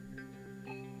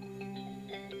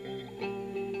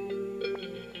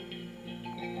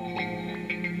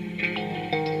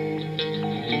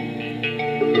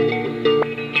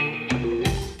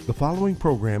following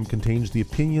program contains the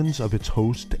opinions of its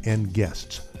host and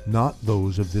guests, not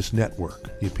those of this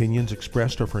network. The opinions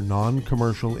expressed are for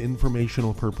non-commercial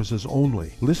informational purposes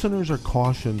only. Listeners are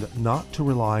cautioned not to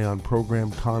rely on program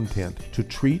content to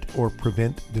treat or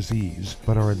prevent disease,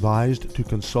 but are advised to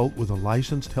consult with a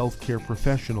licensed healthcare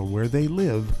professional where they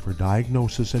live for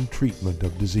diagnosis and treatment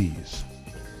of disease.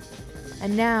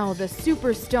 And now, the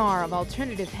superstar of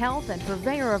alternative health and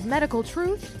purveyor of medical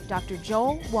truth, Dr.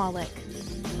 Joel Wallach.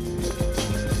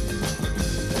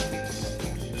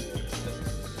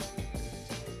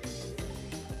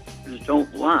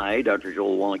 Don't lie, Dr.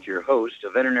 Joel Wallach, your host, a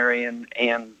veterinarian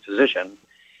and physician.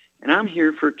 And I'm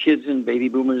here for kids and baby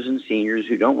boomers and seniors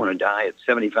who don't want to die at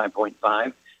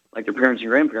 75.5 like their parents and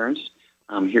grandparents.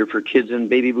 I'm here for kids and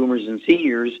baby boomers and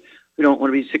seniors who don't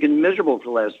want to be sick and miserable for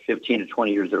the last 15 to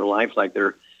 20 years of their life like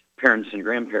their parents and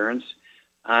grandparents.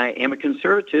 I am a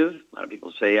conservative. A lot of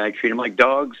people say I treat them like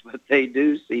dogs, but they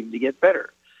do seem to get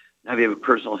better. Now, if you have a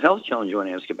personal health challenge you want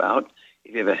to ask about,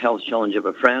 if you have a health challenge of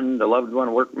a friend, a loved one,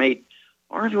 a workmate,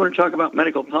 or if you want to talk about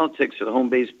medical politics or the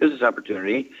home-based business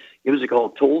opportunity, give us a call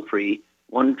toll-free,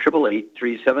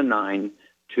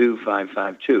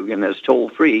 1-888-379-2552. Again, that's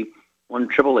toll-free,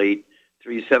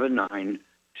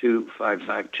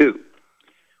 1-888-379-2552.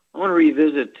 I want to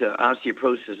revisit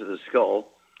osteoporosis of the skull.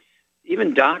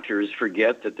 Even doctors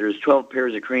forget that there's 12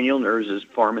 pairs of cranial nerves that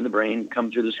form in the brain,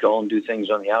 come through the skull and do things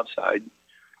on the outside,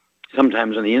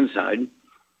 sometimes on the inside.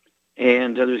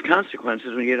 And there's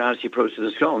consequences when you get osteoporosis of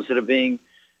the skull. Instead of being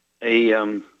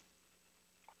an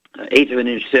eighth of an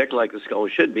inch thick like the skull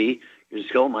should be, your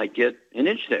skull might get an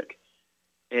inch thick.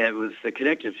 And with the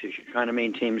connective tissue, trying to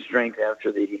maintain strength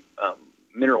after the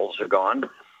minerals are gone.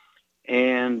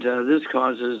 And this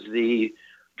causes the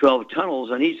 12 tunnels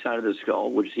on each side of the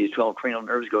skull, which these 12 cranial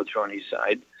nerves go through on each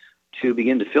side, to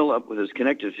begin to fill up with this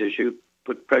connective tissue,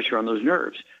 put pressure on those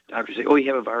nerves. Doctors say, oh, you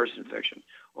have a virus infection.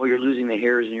 Oh, you're losing the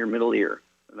hairs in your middle ear,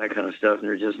 that kind of stuff, and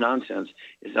they're just nonsense.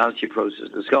 It's osteoporosis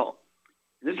of the skull.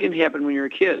 And this can happen when you're a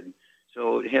kid,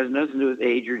 so it has nothing to do with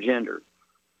age or gender.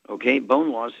 Okay,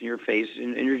 bone loss in your face,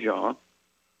 in your jaw.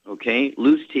 Okay,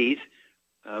 loose teeth,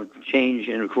 change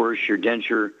in, of course, your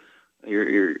denture,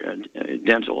 your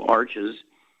dental arches,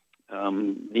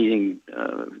 needing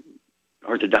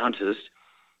orthodontist,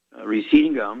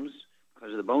 receding gums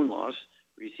because of the bone loss,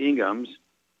 receding gums.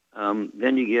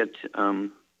 Then you get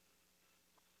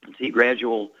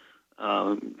gradual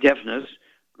deafness,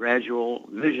 gradual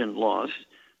vision loss,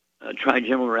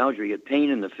 trigeminal neuralgia. You get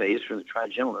pain in the face from the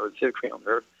trigeminal nerve, the cranial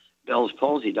nerve. Bell's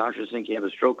palsy. Doctors think you have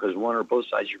a stroke because one or both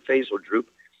sides of your face will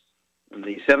droop. And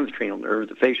the seventh cranial nerve,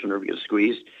 the facial nerve, gets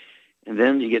squeezed. And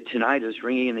then you get tinnitus,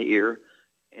 ringing in the ear,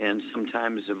 and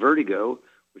sometimes a vertigo,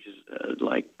 which is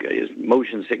is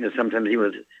motion sickness, sometimes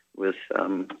even with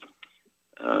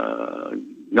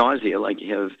nausea, like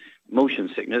you have motion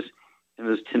sickness. And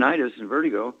this tinnitus and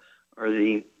vertigo are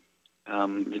the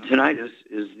tinnitus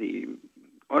is the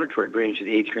auditory branch of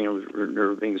the eighth cranial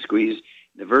nerve being squeezed.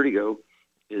 The vertigo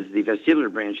is the vestibular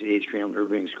branch of the eighth cranial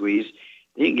nerve being squeezed.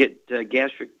 Then you get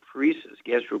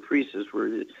gastroparesis, where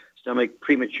the stomach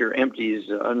premature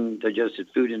empties undigested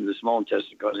food into the small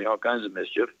intestine, causing all kinds of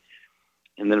mischief.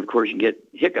 And then, of course, you get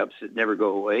hiccups that never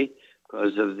go away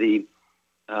because of the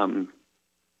 10th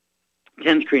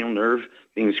cranial nerve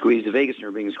being squeezed, the vagus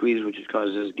nerve being squeezed, which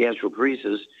causes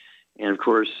gastroparesis. And, of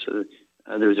course,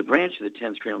 there's a branch of the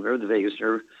 10th cranial nerve, the vagus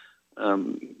nerve,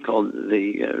 called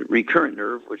the recurrent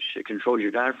nerve, which controls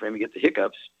your diaphragm. You get the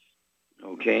hiccups,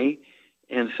 okay?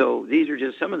 And so these are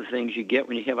just some of the things you get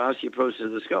when you have osteoporosis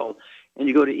of the skull. And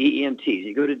you go to ENTs,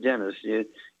 you go to dentists, you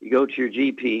go to your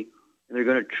GP, and they're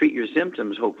going to treat your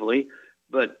symptoms, hopefully,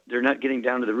 but they're not getting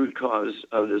down to the root cause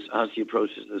of this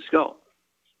osteoporosis of the skull.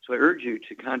 So I urge you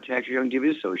to contact your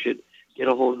Youngevity associate, get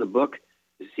a hold of the book,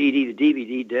 the CD, the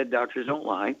DVD, Dead Doctors Don't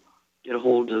Lie. Get a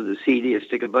hold of the CD, A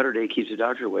Stick of Butter Day Keeps the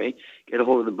Doctor Away. Get a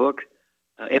hold of the book,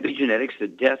 Epigenetics, The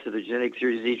Death of the Genetic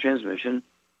Theory of Disease Transmission.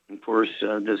 Of course,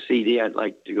 the CD I'd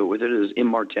like to go with it is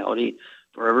Immortality,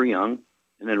 Forever Young.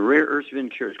 And then Rare Earths Within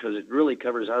Cures, because it really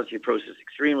covers osteoporosis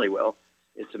extremely well.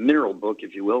 It's a mineral book,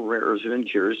 if you will, Rare Earths Within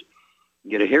Cures.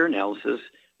 Get a hair analysis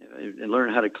and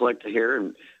learn how to collect the hair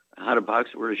and how to box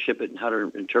it, where to ship it, and how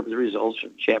to interpret the results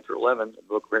from Chapter 11, the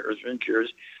book Rare Earths Within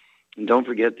Cures. And don't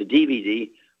forget the DVD,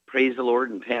 Praise the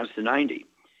Lord and Pass the 90.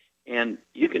 And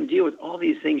you can deal with all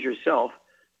these things yourself.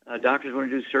 Doctors want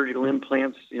to do surgical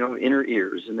implants, inner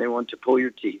ears, and they want to pull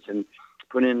your teeth and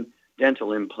put in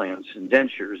dental implants and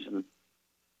dentures and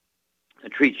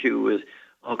treat you with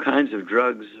all kinds of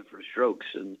drugs for strokes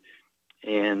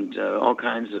and all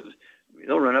kinds of,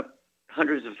 they'll run up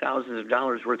hundreds of thousands of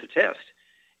dollars worth of tests.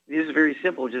 This is very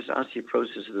simple, just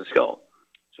osteoporosis of the skull.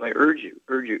 So I urge you,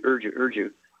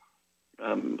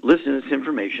 listen to this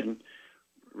information,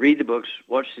 read the books,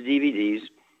 watch the DVDs,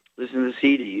 listen to the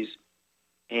CDs,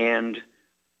 and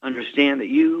understand that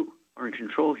you are in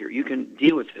control here. You can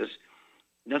deal with this.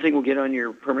 Nothing will get on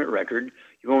your permanent record.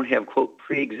 You won't have, quote,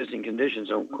 pre-existing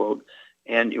conditions, unquote,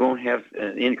 and you won't have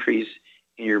an increase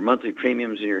in your monthly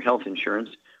premiums and your health insurance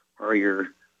or your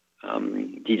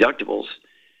deductibles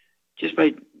just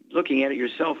by looking at it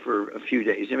yourself for a few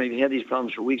days. I mean, you had these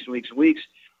problems for weeks and weeks and weeks,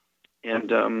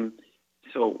 and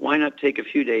so why not take a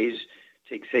few days,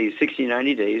 take, say, 60,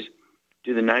 90 days,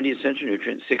 do the 90 essential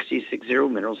nutrients, 60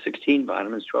 minerals, 16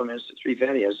 vitamins, 12 minutes to 3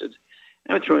 fatty acids,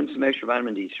 and I would throw in some extra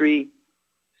vitamin D3,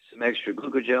 some extra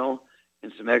glucogel,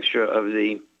 and some extra of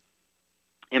the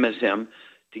MSM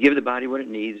to give the body what it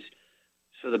needs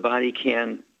so the body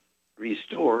can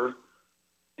restore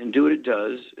and do what it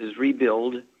does, is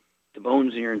rebuild the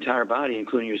bones in your entire body,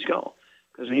 including your skull.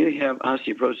 Because when you have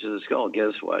osteoporosis of the skull,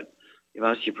 guess what? You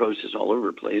have osteoporosis all over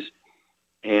the place.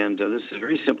 And this is a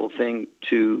very simple thing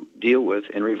to deal with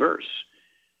and reverse.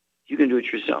 You can do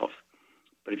it yourself.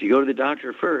 But if you go to the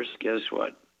doctor first, guess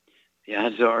what? The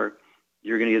odds are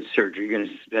you're going to get surgery. You're going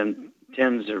to spend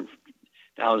tens of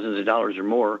thousands of dollars or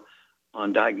more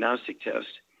on diagnostic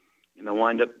tests. And they'll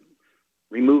wind up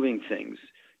removing things,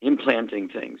 implanting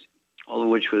things, all of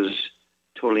which was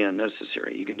totally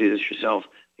unnecessary. You can do this yourself.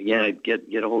 Again, I'd get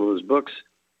a hold of those books,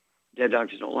 Dead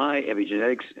Doctors Don't Lie,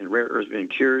 Epigenetics, and Rare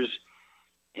Earth-Bend Cures,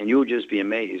 and you'll just be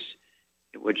amazed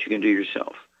at what you can do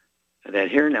yourself.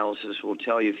 That hair analysis will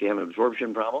tell you if you have an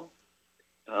absorption problem.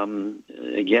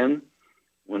 Again,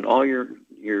 when all your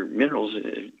minerals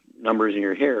numbers in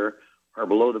your hair are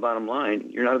below the bottom line,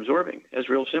 you're not absorbing. That's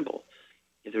real simple.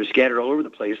 If they're scattered all over the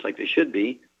place like they should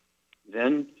be,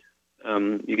 then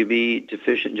you could be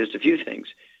deficient in just a few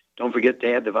things. Don't forget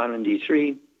to add the vitamin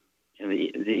D3 and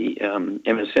the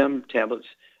MSM tablets,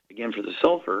 again, for the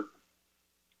sulfur,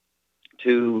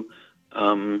 to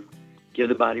give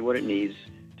the body what it needs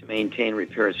to maintain and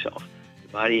repair itself. The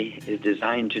body is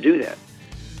designed to do that.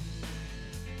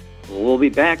 Well, we'll be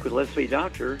back with Let's Play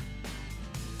Doctor.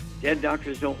 Dead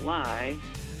Doctors Don't Lie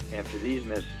after these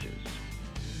messages.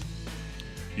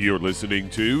 You're listening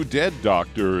to Dead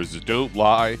Doctors Don't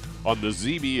Lie on the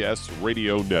ZBS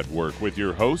Radio Network with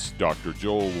your host, Dr.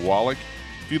 Joel Wallach.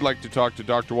 If you'd like to talk to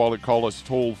Dr. Wallach, call us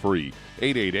toll-free,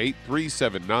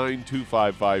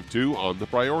 888-379-2552 on the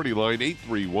priority line,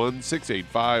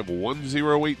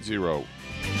 831-685-1080.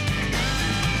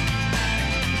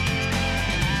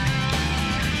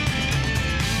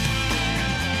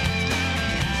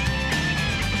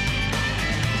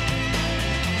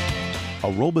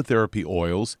 Aromatherapy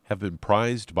oils have been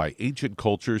prized by ancient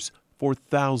cultures for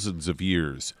thousands of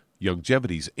years.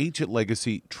 Youngevity's ancient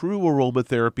legacy, True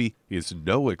Aromatherapy, is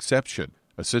no exception.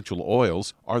 Essential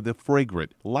oils are the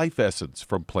fragrant life essence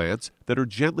from plants that are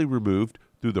gently removed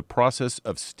through the process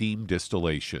of steam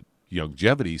distillation.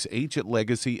 Youngevity's ancient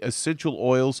legacy essential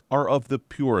oils are of the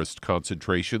purest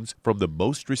concentrations from the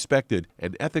most respected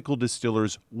and ethical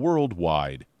distillers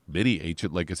worldwide. Many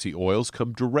ancient legacy oils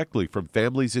come directly from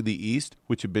families in the East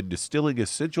which have been distilling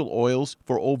essential oils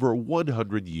for over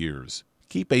 100 years.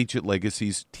 Keep Ancient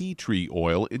Legacy's tea tree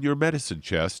oil in your medicine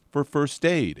chest for first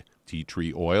aid. Tea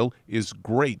tree oil is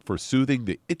great for soothing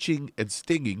the itching and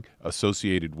stinging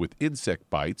associated with insect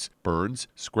bites, burns,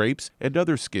 scrapes, and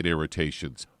other skin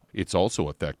irritations. It's also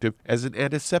effective as an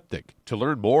antiseptic. To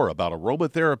learn more about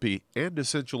aromatherapy and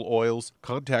essential oils,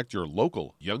 contact your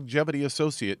local Youngevity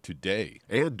associate today.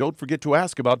 And don't forget to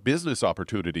ask about business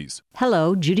opportunities.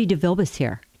 Hello, Judy DeVilbus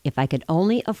here. If I could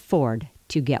only afford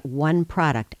to get one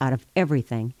product out of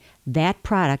everything, that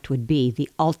product would be the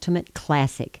Ultimate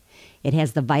Classic. It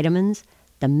has the vitamins,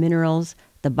 the minerals,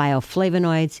 the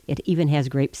bioflavonoids. It even has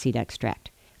grapeseed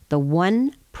extract. The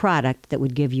one product that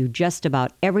would give you just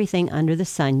about everything under the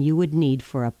sun you would need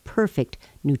for a perfect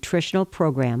nutritional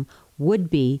program would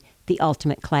be the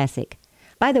Ultimate Classic.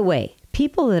 By the way,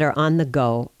 people that are on the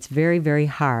go, it's very, very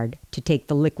hard to take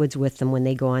the liquids with them when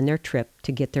they go on their trip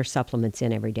to get their supplements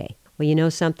in every day. Well, you know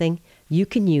something? You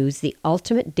can use the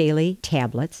Ultimate Daily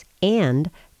tablets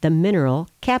and the mineral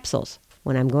capsules.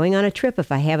 When I'm going on a trip,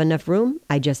 if I have enough room,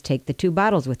 I just take the 2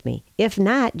 bottles with me. If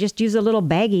not, just use a little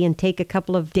baggie and take a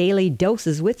couple of daily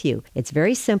doses with you. It's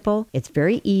very simple. It's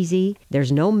very easy.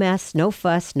 There's no mess, no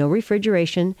fuss, no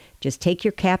refrigeration. Just take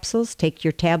your capsules, take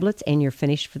your tablets, and you're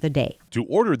finished for the day. To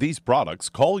order these products,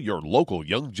 call your local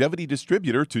Youngevity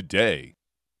distributor today.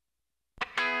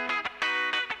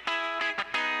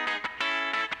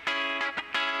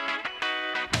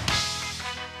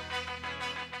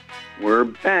 We're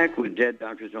back with Dead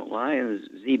Doctors Don't Lie on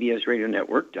the ZBS Radio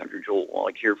Network. Dr. Joel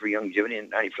Wallach here for Youngevity and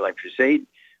 90 for Life Crusade.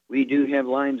 We do have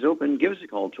lines open. Give us a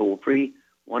call toll-free,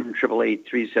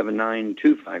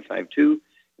 1-888-379-2552.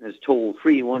 That's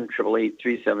toll-free,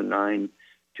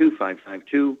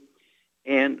 1-888-379-2552.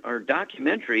 And our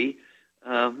documentary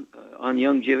on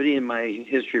Youngevity and my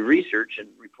history of research and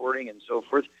reporting and so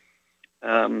forth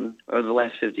over the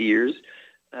last 50 years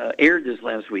aired this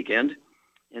last weekend.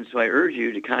 And so I urge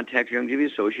you to contact your Youngevity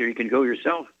associate. You can go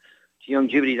yourself to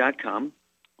youngevity.com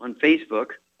on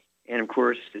Facebook. And, of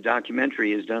course, the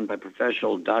documentary is done by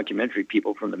professional documentary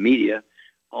people from the media.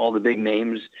 All the big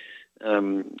names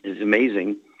is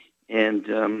amazing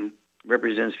and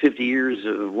represents 50 years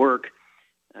of work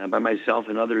by myself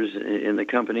and others in the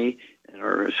company and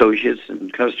our associates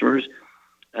and customers.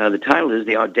 The title is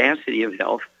The Audacity of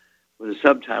Health with a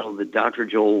subtitle, The Dr.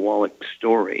 Joel Wallach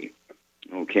Story.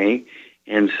 Okay?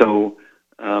 And so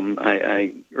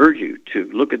I urge you to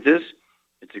look at this.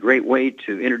 It's a great way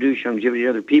to introduce Youngevity to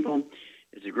other people.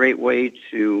 It's a great way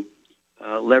to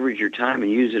leverage your time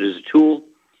and use it as a tool.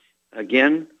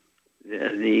 Again,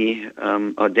 the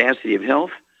Audacity of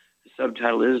Health. The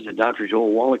subtitle is The Dr.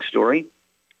 Joel Wallach Story.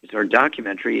 It's our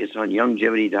documentary. It's on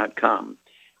youngevity.com.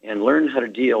 And learn how to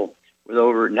deal with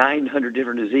over 900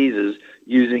 different diseases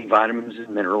using vitamins and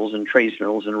minerals and trace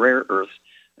minerals and rare earths,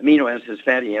 amino acids,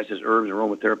 fatty acids, herbs, and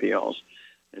aromatherapy oils.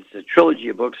 It's a trilogy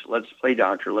of books, Let's Play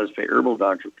Doctor, Let's Play Herbal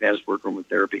Doctor, Passport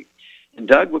Aromatherapy. And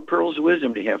Doug, what pearls of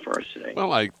wisdom do you have for us today?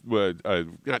 Well, I've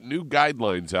got new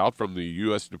guidelines out from the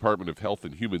U.S. Department of Health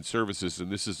and Human Services,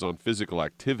 and this is on physical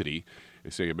activity.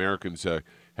 They say Americans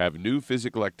have new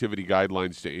physical activity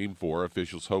guidelines to aim for.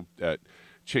 Officials hope that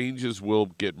changes will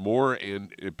get more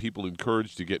and people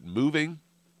encouraged to get moving.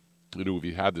 You know,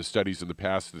 we've had the studies in the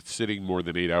past that sitting more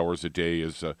than 8 hours a day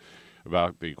is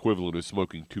about the equivalent of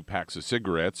smoking 2 packs of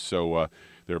cigarettes. So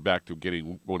they're back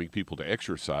to wanting people to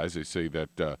exercise. They say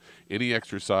that any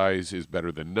exercise is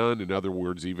better than none. In other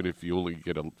words, even if you only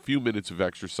get a few minutes of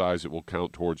exercise, it will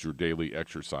count towards your daily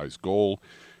exercise goal.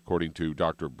 According to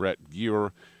Dr. Brett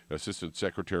Gier, Assistant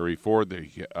Secretary for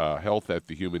the Health at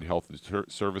the Human Health and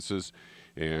Services,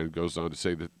 and goes on to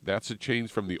say that that's a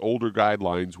change from the older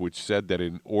guidelines, which said that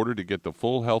in order to get the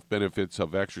full health benefits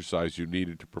of exercise, you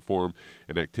needed to perform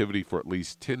an activity for at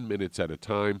least 10 minutes at a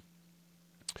time.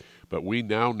 But we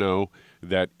now know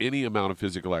that any amount of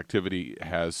physical activity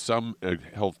has some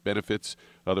health benefits.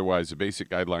 Otherwise, the basic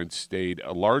guidelines stayed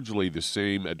largely the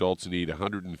same. Adults need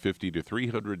 150 to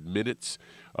 300 minutes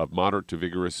of moderate to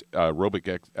vigorous aerobic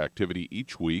activity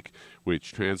each week,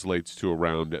 which translates to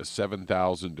around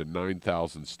 7,000 to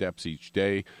 9,000 steps each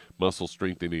day. Muscle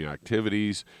strengthening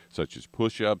activities such as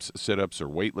push-ups, sit-ups, or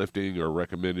weightlifting are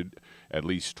recommended at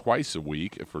least twice a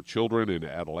week. For children and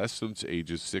adolescents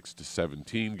ages 6 to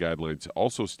 17, guidelines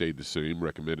also stayed the same,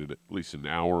 recommended at least an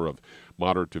hour of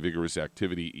moderate to vigorous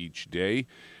activity each day.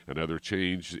 Another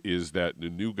change is that the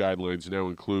new guidelines now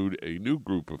include a new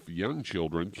group of young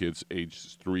children, kids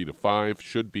ages 3 to 5,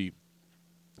 should be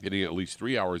getting at least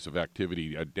 3 hours of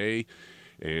activity a day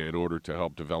in order to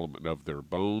help development of their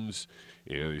bones.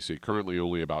 And they say currently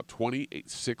only about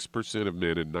 26% of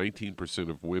men and 19%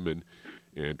 of women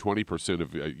and 20%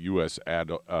 of U.S.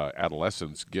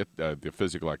 adolescents get the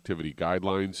physical activity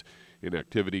guidelines.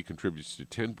 Inactivity contributes to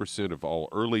 10% of all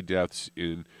early deaths.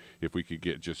 If we could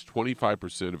get just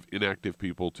 25% of inactive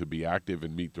people to be active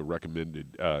and meet the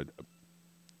recommended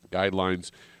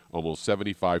guidelines, almost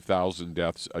 75,000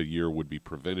 deaths a year would be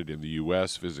prevented in the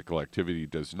U.S. Physical activity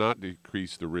does not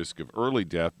decrease the risk of early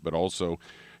death, but also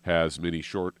has many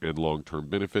short and long-term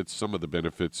benefits. Some of the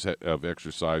benefits of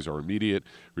exercise are immediate: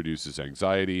 reduces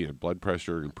anxiety and blood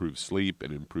pressure, improves sleep,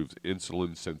 and improves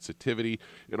insulin sensitivity,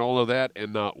 and all of that,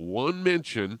 and not one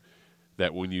mention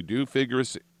that when you do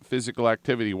physical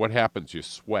activity, what happens? You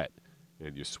sweat,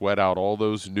 and you sweat out all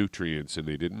those nutrients, and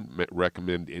they didn't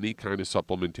recommend any kind of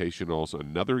supplementation. Also,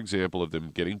 another example of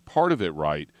them getting part of it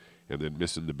right and then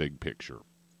missing the big picture.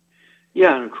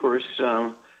 Yeah, and of course,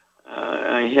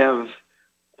 I have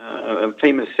a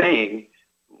famous saying,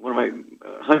 one of my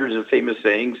hundreds of famous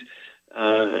sayings,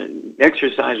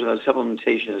 exercise without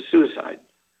supplementation is suicide.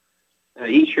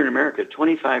 Each year in America,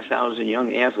 25,000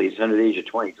 young athletes under the age of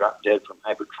 20 drop dead from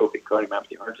hypertrophic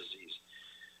cardiomyopathy heart disease,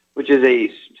 which is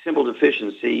a simple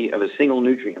deficiency of a single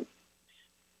nutrient.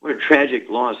 What a tragic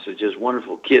loss of just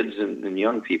wonderful kids and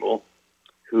young people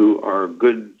who are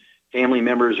good family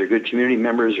members or good community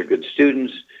members or good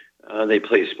students. They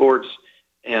play sports,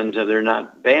 and they're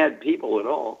not bad people at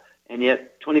all. And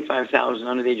yet 25,000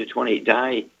 under the age of 20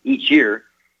 die each year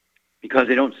because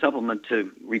they don't supplement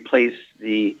to replace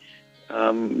the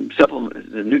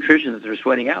supplement the nutrition that they're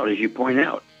sweating out, as you point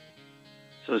out.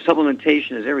 So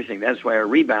supplementation is everything. That's why our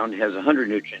Rebound has 100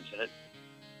 nutrients in it.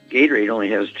 Gatorade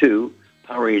only has 2.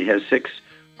 Powerade has 6.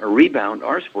 Our Rebound,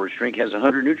 our sports drink, has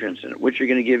 100 nutrients in it, which you're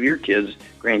going to give your kids,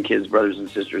 grandkids, brothers and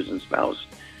sisters, and spouse.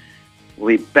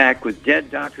 We'll be back with Dead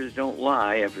Doctors Don't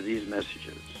Lie after these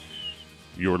messages.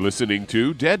 You're listening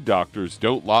to Dead Doctors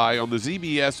Don't Lie on the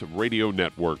ZBS Radio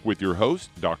Network with your host,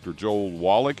 Dr. Joel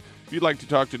Wallach. If you'd like to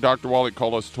talk to Dr. Wallach,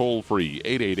 call us toll-free,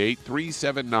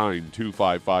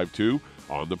 888-379-2552.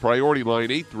 On the priority line,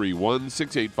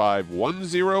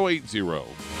 831-685-1080.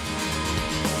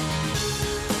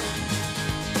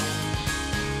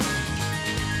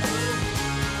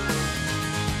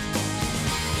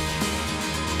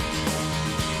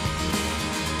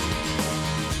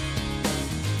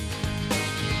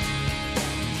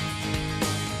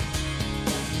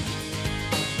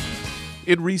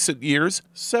 In recent years,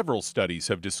 several studies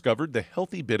have discovered the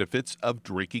healthy benefits of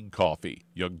drinking coffee.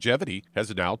 Youngevity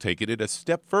has now taken it a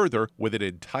step further with an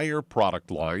entire product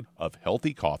line of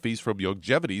healthy coffees from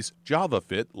Youngevity's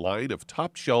JavaFit line of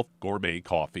top-shelf gourmet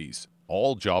coffees.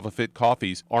 All JavaFit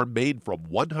coffees are made from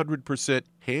 100%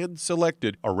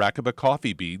 hand-selected Arabica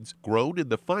coffee beans grown in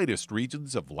the finest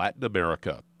regions of Latin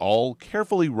America, all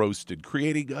carefully roasted,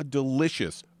 creating a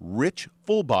delicious, rich,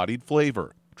 full-bodied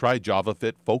flavor. Try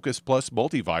JavaFit Focus Plus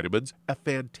multivitamins, a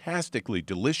fantastically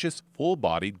delicious,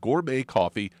 full-bodied gourmet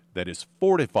coffee that is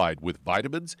fortified with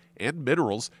vitamins and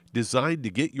minerals designed to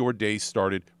get your day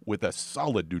started with a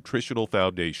solid nutritional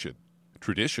foundation.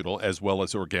 Traditional as well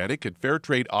as organic and fair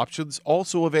trade options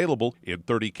also available in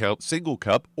 30-count single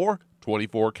cup or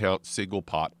 24-count single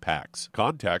pot packs.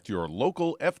 Contact your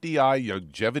local FDI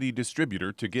Youngevity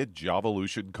distributor to get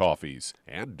Javalution coffees.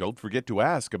 And don't forget to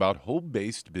ask about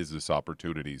home-based business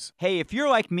opportunities. Hey, if you're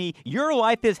like me, your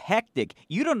life is hectic.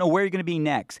 You don't know where you're going to be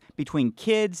next. Between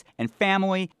kids and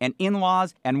family and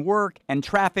in-laws and work and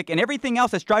traffic and everything else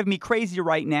that's driving me crazy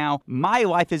right now, my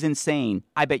life is insane.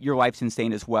 I bet your life's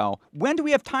insane as well. When do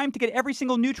we have time to get every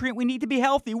single nutrient we need to be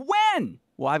healthy? When?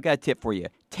 Well, I've got a tip for you.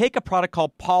 Take a product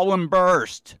called Pollen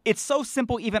Burst. It's so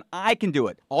simple, even I can do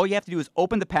it. All you have to do is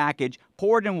open the package,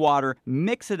 pour it in water,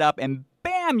 mix it up, and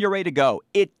bam, you're ready to go.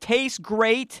 It tastes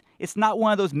great. It's not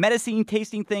one of those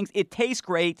medicine-tasting things. It tastes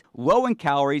great, low in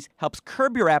calories, helps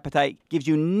curb your appetite, gives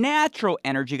you natural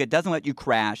energy that doesn't let you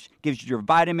crash, gives you your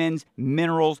vitamins,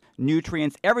 minerals,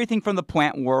 nutrients, everything from the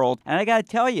plant world. And I gotta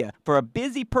tell you, for a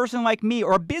busy person like me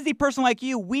or a busy person like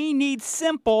you, we need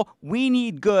simple, we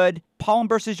need good. Pollen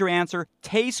Burst is your answer.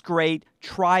 Tastes great.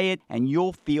 Try it, and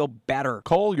you'll feel better.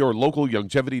 Call your local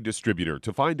Youngevity distributor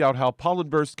to find out how Pollen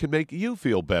Burst can make you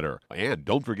feel better. And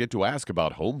don't forget to ask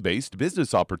about home-based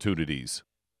business opportunities.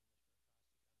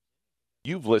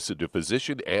 You've listened to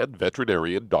physician and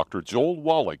veterinarian Dr. Joel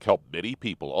Wallach help many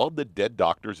people on the Dead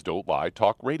Doctors Don't Lie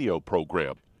talk radio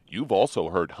program. You've also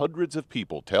heard hundreds of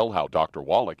people tell how Dr.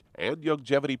 Wallach and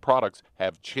Youngevity products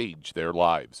have changed their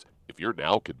lives. If you're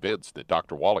now convinced that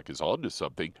Dr. Wallach is onto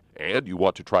something and you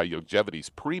want to try Youngevity's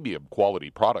premium quality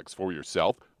products for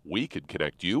yourself, we can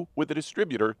connect you with a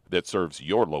distributor that serves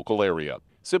your local area.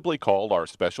 Simply call our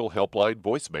special helpline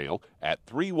voicemail at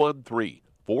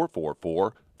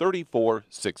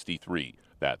 313-444-3463.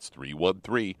 That's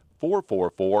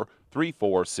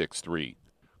 313-444-3463.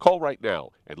 Call right now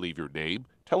and leave your name,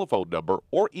 telephone number,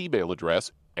 or email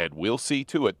address, and we'll see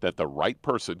to it that the right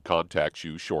person contacts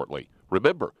you shortly.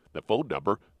 Remember, the phone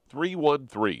number,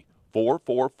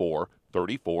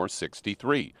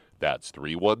 313-444-3463. That's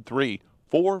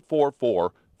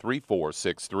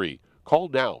 313-444-3463. Call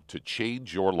now to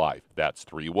change your life. That's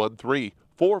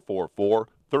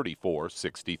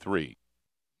 313-444-3463.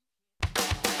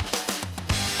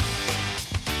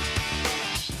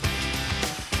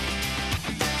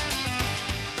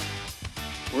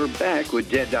 We're back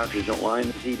with Dead Doctors Don't Lie on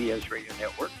the ZBS Radio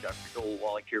Network. Dr. Joel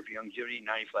Wallach here for Youngevity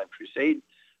 95 Crusade.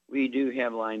 We do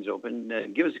have lines open.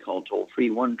 Give us a call toll-free,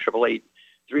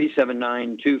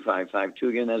 1-888-379-2552.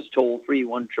 Again, that's toll-free,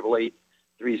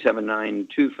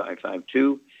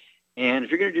 1-888-379-2552. And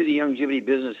if you're going to do the Youngevity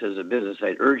business as a business,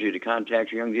 I'd urge you to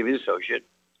contact your Youngevity associate.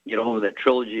 Get a hold of that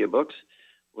trilogy of books,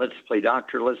 Let's Play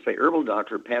Doctor, Let's Play Herbal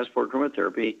Doctor, Passport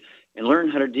Chromotherapy, and learn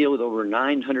how to deal with over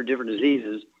 900 different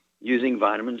diseases using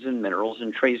vitamins and minerals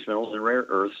and trace minerals and rare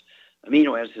earths,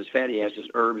 amino acids, fatty acids,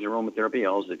 herbs, aromatherapy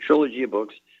oils, the trilogy of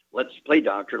books, Let's Play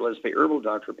Doctor, Let's Play Herbal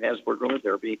Doctor, Passport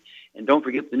Chromotherapy, and don't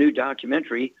forget the new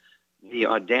documentary, The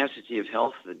Audacity of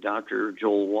Health, the Dr.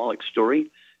 Joel Wallach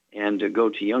story, and go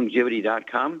to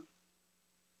Youngevity.com.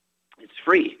 It's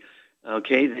free.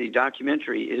 Okay, the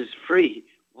documentary is free.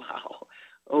 Wow.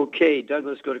 Okay, Doug,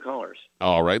 let's go to callers.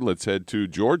 All right, let's head to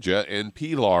Georgia. And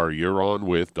Pilar, you're on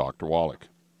with Dr. Wallach.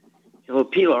 Hello,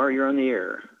 Pilar, you're on the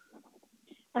air.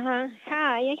 Hi,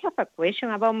 I have a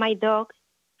question about my dog.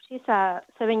 She's a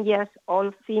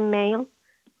 7-year-old female,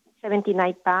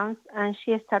 79 pounds, and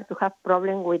she started to have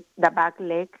problem with the back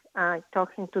leg.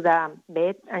 Talking to the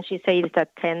vet, and she says it's the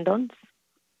tendons.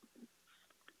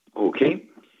 Okay.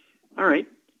 All right.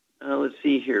 Let's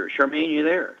see here. Charmaine, you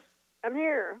there? I'm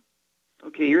here.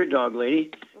 Okay, you're a dog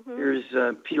lady. Mm-hmm. Here's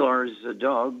Pilar's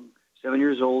dog, 7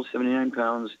 years old, 79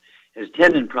 pounds, has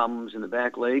tendon problems in the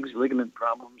back legs, ligament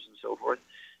problems, and so forth.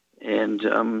 And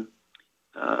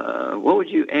what would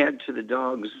you add to the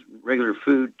dog's regular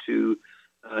food to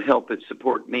help it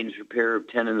support maintenance repair of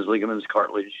tendons, ligaments,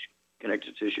 cartilage,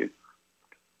 connective tissue?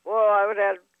 Well, I would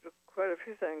add quite a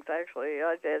few things, actually.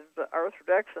 I'd add the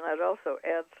Arthrodex, and I'd also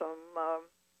add some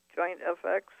Joint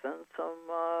FX and some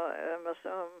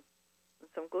MSM and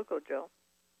some glucogel.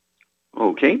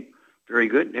 Okay, very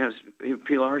good. Yes,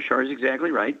 Pilar, Char is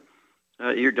exactly right.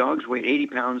 Your dog's weight 80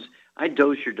 pounds. I'd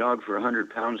dose your dog for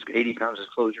 100 pounds. 80 pounds is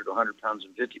closer to 100 pounds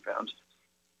than 50 pounds.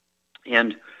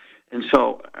 And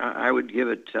so I would give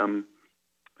it 2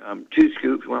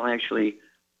 scoops, well, actually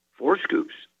 4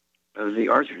 scoops of the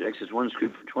Arthrodex. It's 1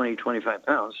 scoop for 20, 25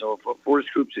 pounds. So 4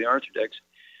 scoops of the Arthrodex,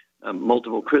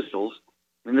 multiple crystals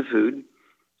in the food.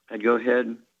 I'd go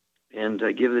ahead and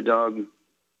give the dog,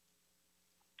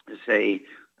 say,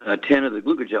 10 of the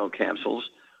glucogel capsules.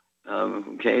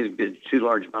 Okay, 2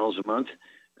 large bottles a month.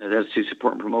 That's to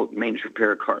support and promote maintenance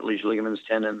repair of cartilage, ligaments,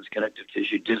 tendons, connective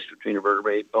tissue, discs between the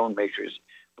vertebrae, bone matrix,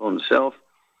 bone itself.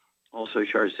 Also,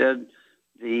 Char said,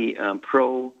 the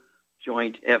Pro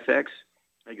Joint FX,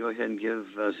 I go ahead and give,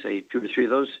 say, 2 or 3 of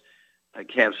those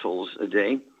capsules a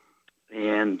day.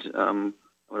 And I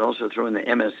would also throw in the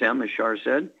MSM, as Char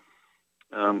said.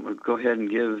 Go ahead and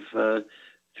give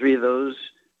 3 of those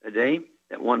a day.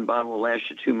 That 1 bottle will last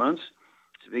you 2 months.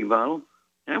 It's a big bottle.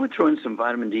 And I would throw in some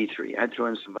vitamin D3. I'd throw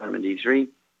in some vitamin D3,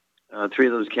 3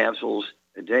 of those capsules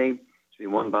a day. It's be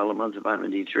 1 bottle a month of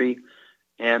vitamin D3.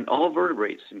 And all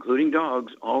vertebrates, including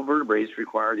dogs, all vertebrates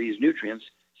require these nutrients,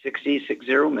 60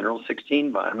 minerals,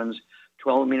 16 vitamins,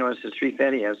 12 amino acids, 3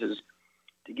 fatty acids,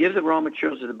 to give the raw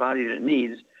materials of the body that it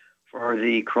needs for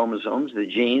the chromosomes, the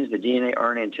genes, the DNA,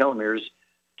 RNA, and telomeres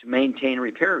to maintain and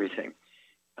repair everything.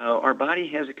 Our body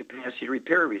has a capacity to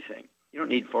repair everything. You don't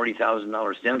need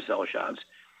 $40,000 stem cell shots.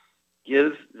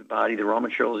 Give the body the raw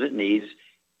materials it needs,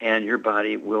 and your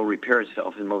body will repair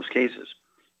itself in most cases.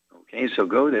 Okay, so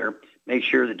go there. Make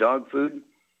sure the dog food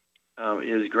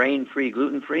is grain-free,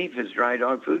 gluten-free. If it's dry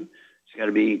dog food, it's got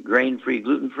to be grain-free,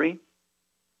 gluten-free,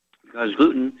 because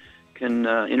gluten can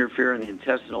interfere in the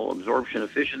intestinal absorption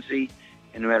efficiency,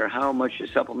 and no matter how much you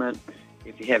supplement,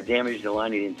 if you have damage to the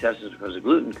lining of the intestines because of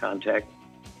gluten contact,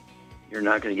 you're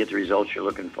not going to get the results you're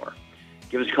looking for.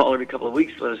 Give us a call every couple of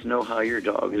weeks. Let us know how your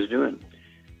dog is doing.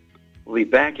 We'll be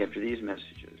back after these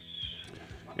messages.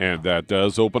 And that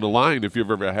does open a line. If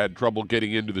you've ever had trouble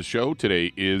getting into the show,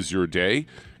 today is your day.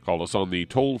 Call us on the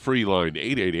toll-free line,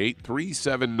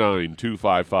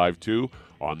 888-379-2552.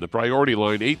 On the priority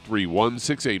line,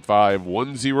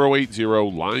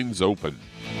 831-685-1080. Lines open.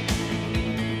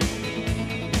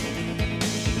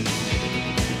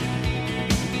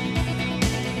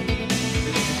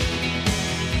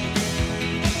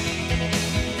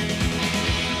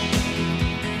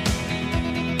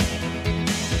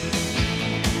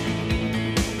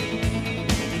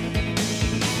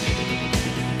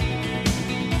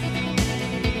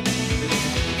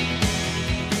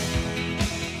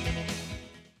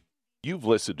 You've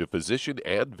listened to physician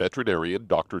and veterinarian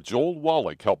Dr. Joel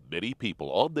Wallach help many people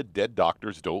on the Dead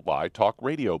Doctors Don't Lie talk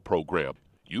radio program.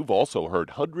 You've also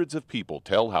heard hundreds of people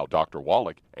tell how Dr.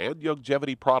 Wallach and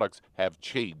Youngevity products have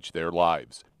changed their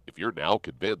lives. If you're now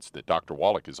convinced that Dr.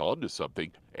 Wallach is onto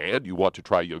something and you want to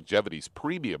try Youngevity's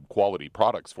premium quality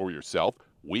products for yourself,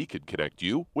 we can connect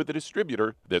you with a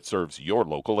distributor that serves your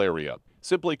local area.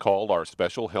 Simply call our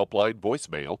special helpline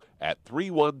voicemail at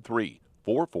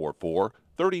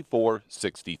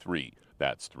 313-444-3463.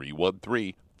 That's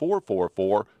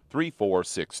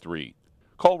 313-444-3463.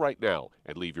 Call right now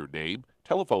and leave your name,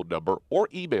 telephone number, or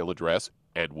email address,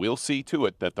 and we'll see to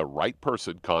it that the right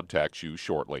person contacts you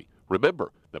shortly.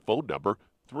 Remember, the phone number,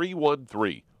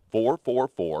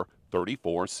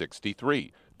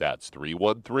 313-444-3463. That's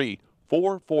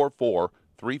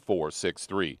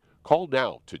 313-444-3463. Call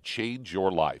now to change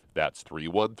your life. That's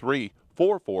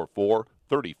 313-444-3463.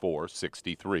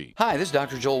 3463. Hi, this is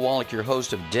Dr. Joel Wallach, your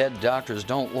host of Dead Doctors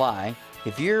Don't Lie.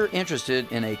 If you're interested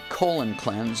in a colon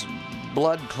cleanse,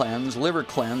 blood cleanse, liver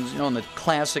cleanse, in the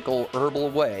classical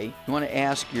herbal way, you want to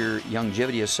ask your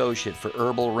Youngevity associate for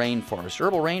Herbal Rainforest.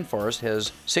 Herbal Rainforest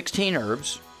has 16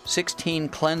 herbs, 16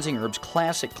 cleansing herbs,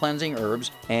 classic cleansing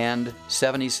herbs, and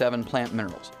 77 plant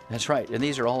minerals. That's right, and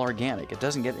these are all organic. It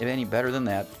doesn't get any better than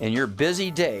that. In your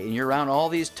busy day, and you're around all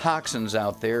these toxins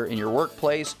out there in your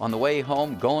workplace, on the way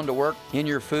home, going to work, in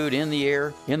your food, in the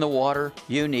air, in the water,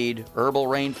 you need Herbal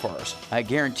Rainforest. I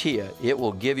guarantee you, it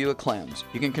will give you a cleanse.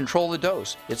 You can control the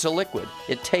dose. It's a liquid.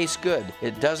 It tastes good.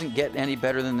 It doesn't get any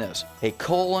better than this. A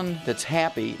colon that's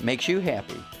happy makes you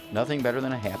happy. Nothing better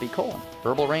than a happy colon.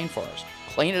 Herbal Rainforest.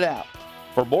 Clean it out.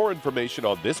 For more information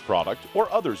on this product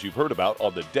or others you've heard about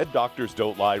on the Dead Doctors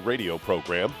Don't Lie radio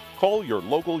program, call your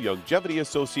local Youngevity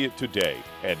associate today.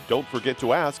 And don't forget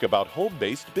to ask about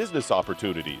home-based business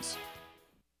opportunities.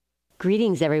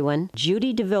 Greetings, everyone.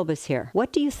 Judy DeVilbus here.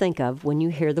 What do you think of when you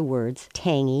hear the words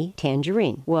tangy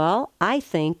tangerine? Well, I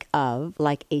think of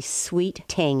like a sweet,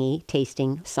 tangy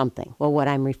tasting something. Well, what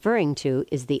I'm referring to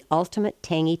is the Ultimate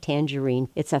Tangy Tangerine.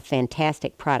 It's a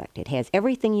fantastic product. It has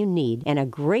everything you need, and a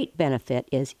great benefit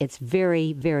is it's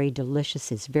very, very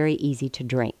delicious. It's very easy to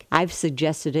drink. I've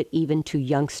suggested it even to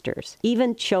youngsters.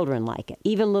 Even children like it.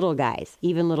 Even little guys.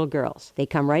 Even little girls. They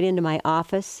come right into my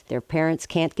office. Their parents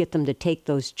can't get them to take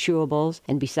those chewables.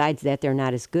 And besides that, they're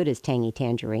not as good as Tangy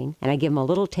Tangerine. And I give them a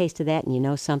little taste of that, and you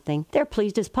know something? They're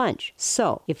pleased as punch.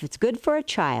 So, if it's good for a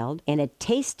child and it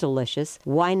tastes delicious,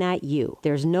 why not you?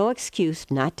 There's no excuse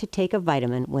not to take a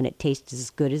vitamin when it tastes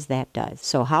as good as that does.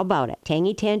 So how about it?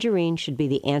 Tangy Tangerine should be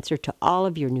the answer to all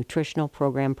of your nutritional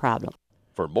program problems.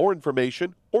 For more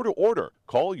information or to order,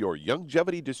 call your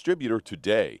Youngevity distributor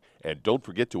today. And don't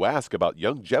forget to ask about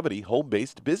Youngevity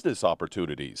home-based business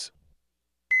opportunities.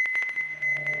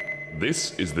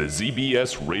 This is the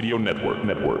ZBS Radio Network.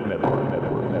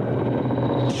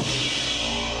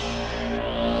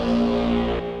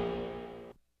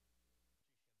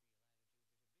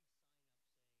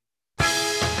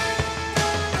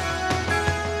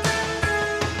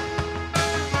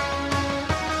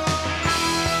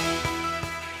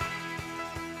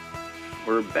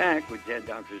 We're back with Dead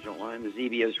Doctors Don't Lie, the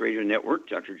ZBS Radio Network.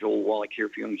 Dr. Joel Wallach here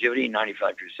for Youngevity,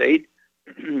 95 Crusade.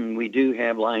 We do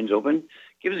have lines open.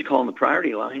 Give us a call on the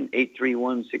priority line,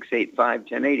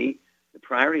 831-685-1080. The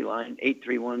priority line,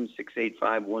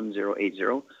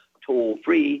 831-685-1080. Toll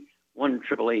free,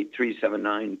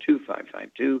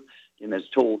 1-888-379-2552. And that's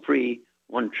toll free,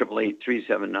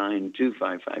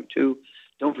 1-888-379-2552.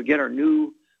 Don't forget our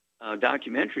new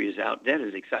documentary is out. That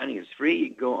is exciting. It's free. You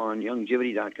can go on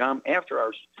Youngevity.com. After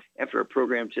our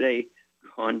program today,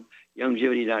 go on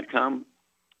Youngevity.com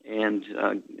and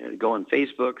go on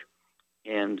Facebook.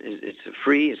 And it's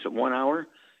free. It's a 1 hour.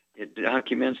 It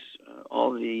documents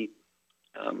all the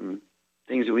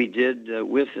things that we did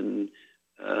with and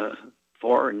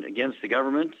for and against the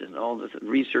government, and all the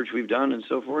research we've done and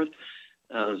so forth,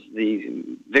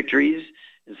 the victories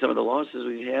and some of the losses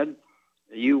we've had.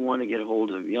 You want to get a hold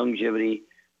of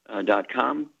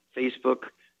Youngevity.com,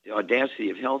 Facebook. The Audacity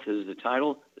of Health is the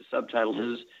title. The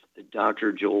subtitle is The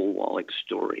Dr. Joel Wallach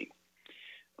Story.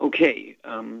 Okay,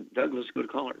 Doug, let's go to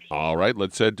callers. All right,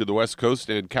 let's head to the West Coast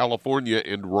and California.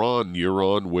 And Ron, you're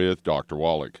on with Dr.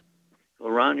 Wallach. Well,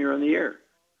 Ron, you're on the air.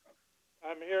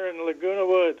 I'm here in Laguna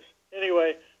Woods.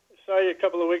 Anyway, I saw you a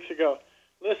couple of weeks ago.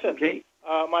 Listen, okay.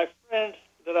 My friend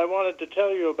that I wanted to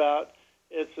tell you about,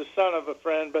 it's the son of a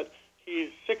friend, but he's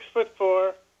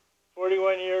 6'4",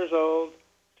 41 years old,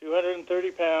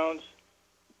 230 pounds.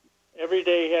 Every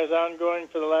day he has ongoing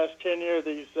for the last 10 years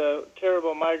these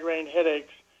terrible migraine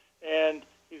headaches. And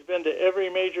he's been to every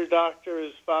major doctor.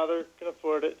 His father can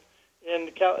afford it in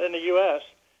the U.S.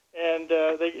 And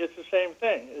it's the same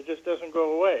thing. It just doesn't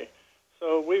go away.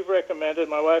 So we've recommended,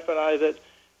 my wife and I, that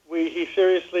he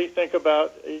seriously think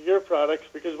about your products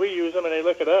because we use them and they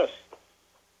look at us.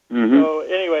 Mm-hmm. So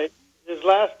anyway, his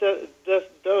last dose,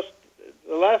 the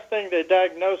last thing they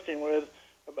diagnosed him with,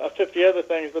 about 50 other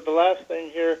things, but the last thing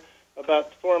here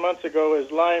about 4 months ago is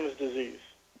Lyme's disease.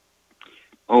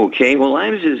 Okay, well,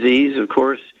 Lyme's disease, of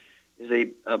course, is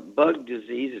a bug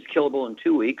disease. It's killable in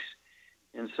 2 weeks.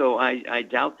 And so I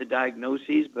doubt the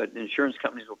diagnoses, but insurance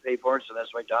companies will pay for it, so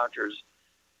that's why doctors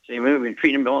say, we've been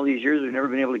treating him all these years. We've never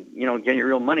been able to, get any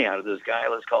real money out of this guy.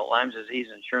 Let's call it Lyme's disease,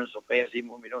 and insurance will pay us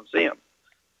even when we don't see him.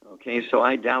 Okay, so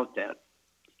I doubt that.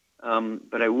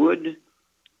 But I would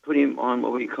put him on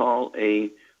what we call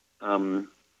one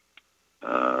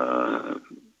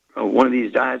of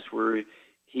these diets where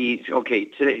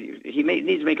today he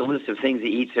needs to make a list of things he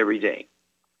eats every day. It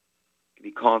could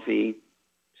be coffee,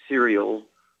 cereal,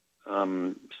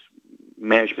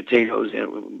 mashed potatoes,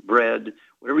 bread,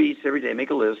 whatever he eats every day. Make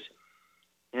a list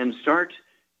and start.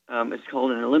 It's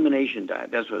called an elimination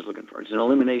diet. That's what I was looking for. It's an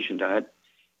elimination diet.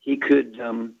 He could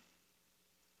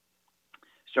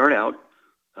start out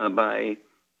by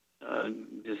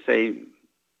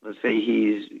let's say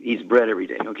he eats bread every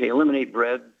day. Okay, eliminate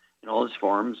bread in all its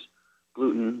forms.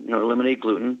 Gluten, eliminate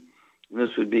gluten. And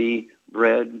this would be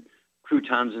bread,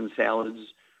 croutons and salads,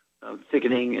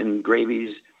 thickening in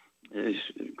gravies,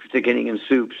 thickening in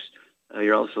soups.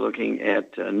 You're also looking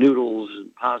at noodles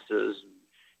and pastas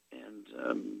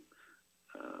and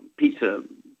pizza.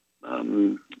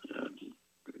 What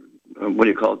do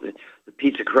you call it? The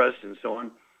pizza crust and so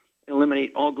on.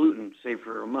 Eliminate all gluten, say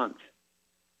for a month,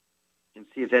 and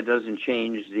see if that doesn't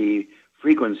change the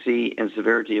frequency and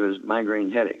severity of his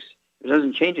migraine headaches. If it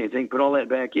doesn't change anything, put all that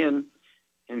back in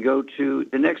and go to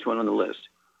the next one on the list.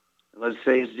 Let's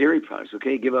say it's dairy products.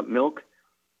 Okay, give up milk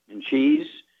and cheese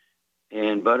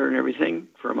and butter and everything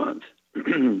for a month.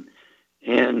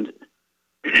 And,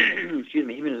 excuse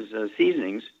me, even his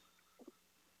seasonings,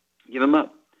 give them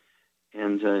up.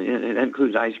 And that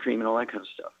includes ice cream and all that kind of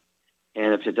stuff.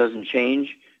 And if it doesn't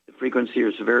change the frequency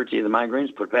or severity of the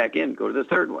migraines, put back in. Go to the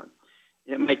third one.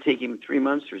 It might take him 3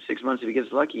 months or 6 months. If he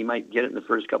gets lucky, he might get it in the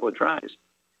first couple of tries.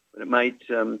 But it might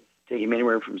take him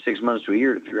anywhere from 6 months to a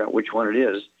year to figure out which one it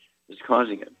is that's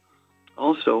causing it.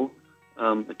 Also,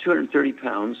 at 230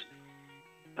 pounds,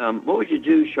 what would you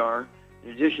do, Shar,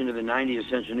 in addition to the 90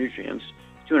 essential nutrients,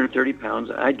 230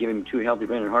 pounds, I'd give him 2 healthy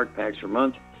brain and heart packs per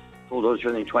month, full dose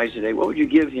everything twice a day. What would you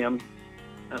give him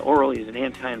orally as an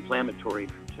anti-inflammatory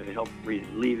to help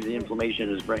relieve the inflammation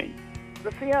in his brain?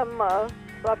 The CM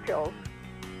soft gels.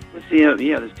 The CM,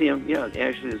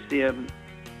 actually the CM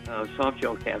soft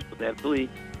gel capsules, absolutely.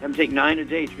 Have him take 9 a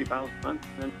day, 3 bottles a month,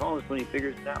 and then call us when he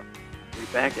figures it out. We'll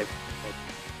be back at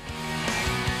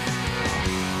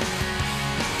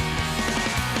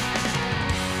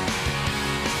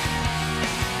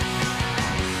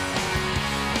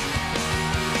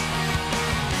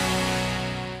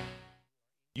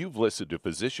You've listened to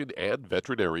physician and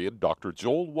veterinarian Dr.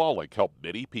 Joel Wallach help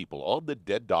many people on the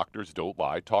Dead Doctors Don't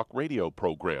Lie talk radio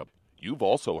program. You've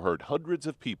also heard hundreds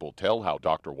of people tell how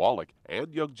Dr. Wallach and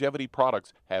Youngevity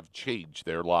products have changed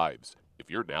their lives. If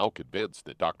you're now convinced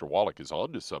that Dr. Wallach is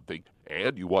onto something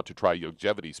and you want to try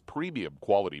Youngevity's premium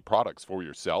quality products for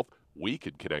yourself, we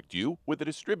can connect you with a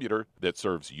distributor that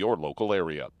serves your local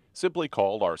area. Simply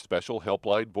call our special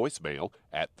helpline voicemail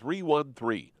at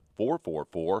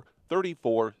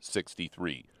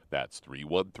 313-444-3463. That's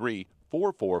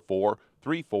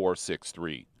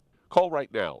 313-444-3463. Call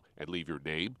right now and leave your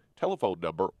name, telephone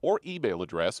number, or email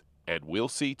address, and we'll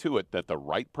see to it that the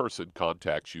right person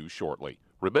contacts you shortly.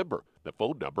 Remember, the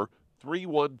phone number,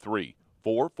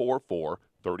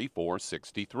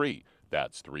 313-444-3463.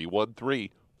 That's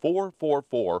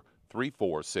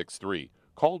 313-444-3463.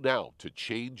 Call now to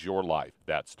change your life.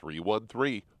 That's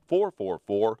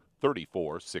 313-444-3463.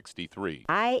 3463.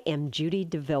 I am Judy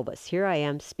DeVilbus. Here I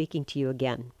am speaking to you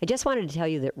again. I just wanted to tell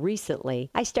you that recently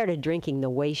I started drinking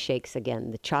the Whey Shakes again,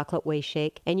 the chocolate Whey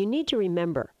Shake. And you need to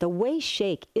remember, the Whey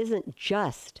Shake isn't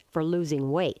just for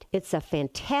losing weight. It's a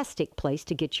fantastic place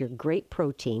to get your great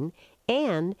protein.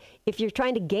 And if you're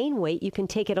trying to gain weight, you can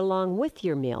take it along with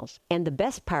your meals. And the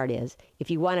best part is, if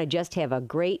you want to just have a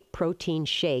great protein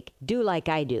shake, do like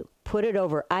I do. Put it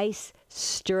over ice,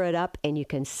 stir it up, and you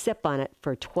can sip on it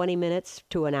for 20 minutes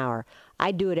to an hour.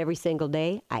 I do it every single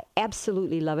day. I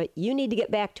absolutely love it. You need to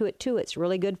get back to it too. It's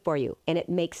really good for you. And it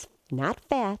makes not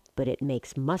fat, but it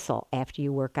makes muscle after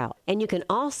you work out. And you can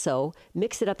also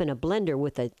mix it up in a blender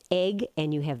with an egg,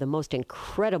 and you have the most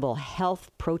incredible health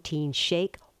protein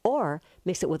shake. Or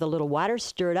mix it with a little water,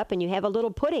 stir it up, and you have a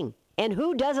little pudding. And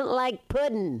who doesn't like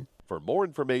pudding? For more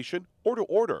information or to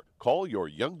order, call your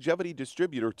Youngevity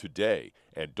distributor today.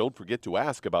 And don't forget to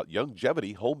ask about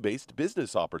Youngevity home-based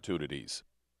business opportunities.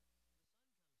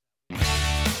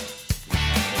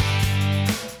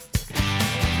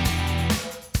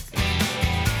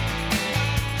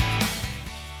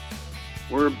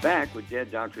 We're back with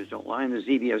Dead Doctors Don't Lie on the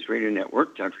ZBS Radio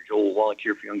Network. Dr. Joel Wallach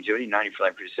here for Youngevity,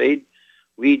 95 Crusade.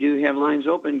 We do have lines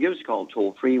open. Give us a call,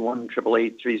 toll-free,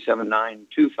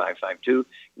 1-888-379-2552. And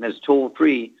that's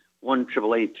toll-free,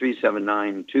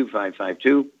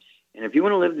 1-888-379-2552. And if you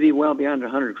want to live to be well beyond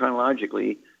 100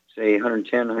 chronologically, say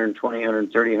 110, 120,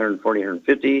 130, 140,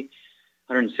 150,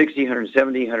 160,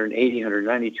 170, 180,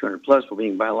 190, 200 plus, while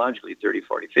being biologically 30,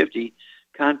 40, 50,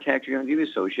 contact your Youngevity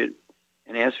associate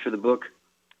and ask for the book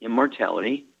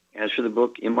Immortality. Ask for the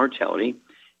book Immortality.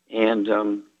 And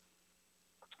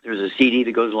there's a CD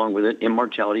that goes along with it,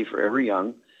 Immortality Forever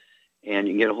Young. And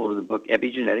you can get a hold of the book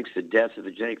Epigenetics, The Death of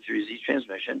the Genetic Theory of Disease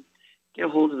Transmission. Get a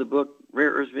hold of the book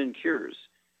Rare Earths and Cures,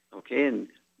 okay, and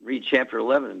read chapter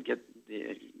 11 and get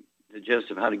the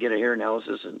gist of how to get a hair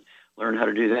analysis and learn how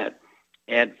to do that.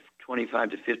 Add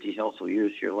 25 to 50 healthful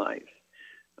years to your life.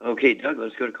 Okay, Doug,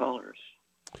 let's go to callers.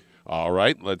 All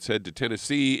right, let's head to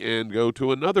Tennessee and go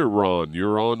to another Ron.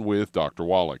 You're on with Dr.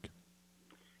 Wallach.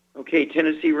 Okay,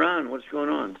 Tennessee, Ron, what's going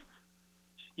on?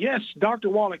 Yes, Dr.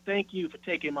 Wallach, thank you for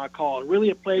taking my call.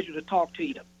 Really a pleasure to talk to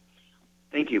you.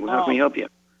 Thank you. How can we help you?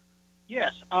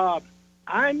 Yes,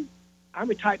 I'm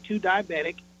a type 2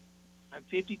 diabetic. I'm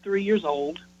 53 years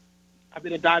old. I've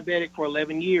been a diabetic for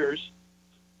 11 years.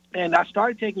 And I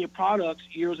started taking your products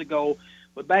years ago,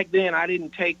 but back then I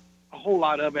didn't take a whole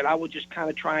lot of it. I was just kind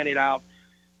of trying it out.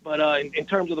 But in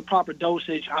terms of the proper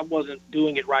dosage, I wasn't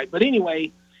doing it right. But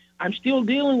anyway, I'm still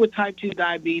dealing with type 2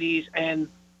 diabetes, and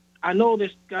I know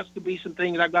there's got to be some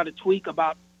things I've got to tweak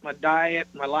about my diet,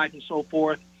 my life, and so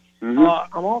forth. Mm-hmm.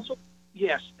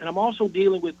 I'm also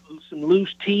dealing with some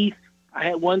loose teeth. I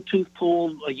had one tooth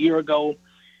pulled a year ago,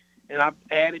 and I've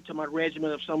added to my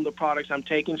regimen of some of the products I'm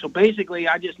taking. So basically,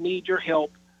 I just need your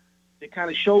help to kind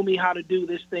of show me how to do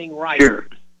this thing right. Sure.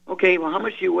 Okay, well, how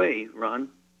much do you weigh, Ron?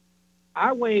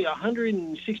 I weigh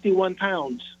 161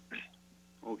 pounds.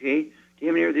 Okay. Do you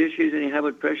have any other issues, any high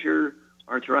blood pressure,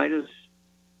 arthritis?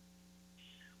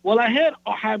 Well, I had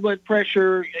a high blood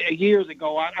pressure years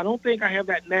ago. I don't think I have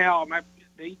that now.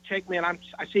 They checked me, and I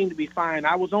seem to be fine.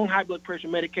 I was on high blood pressure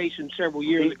medication several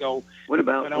years ago. What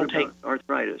about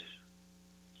arthritis?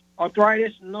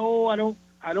 Arthritis? No, I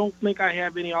don't think I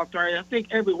have any arthritis. I think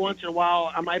every once in a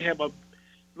while I might have a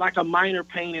minor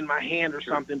pain in my hand or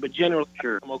something, but generally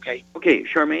I'm okay. Okay,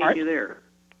 Charmaine, right. You there?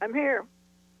 I'm here.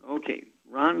 Okay,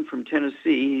 Ron from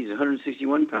Tennessee. He's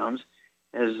 161 pounds,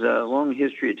 has a long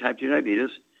history of type 2 diabetes.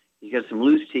 He's got some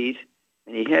loose teeth,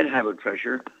 and he had high blood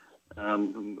pressure.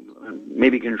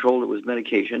 Maybe controlled it with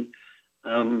medication.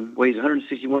 Weighs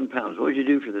 161 pounds. What would you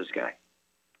do for this guy?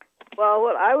 Well,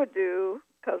 what I would do,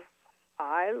 because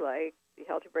I like the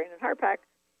Healthy Brain and Heart Pack,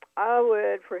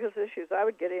 for his issues, I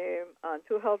would get him on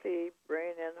 2 Healthy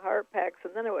Brain and Heart Packs,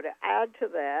 and then I would add to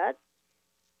that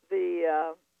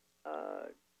the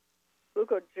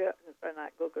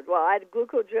I had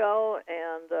glucogel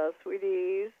and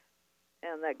Sweeties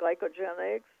and that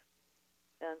glycogenics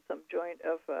and some joint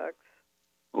FX.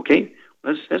 Okay,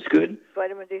 that's good.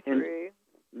 Vitamin D3.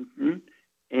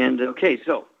 And okay,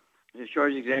 so his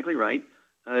charge is exactly right.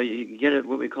 You can get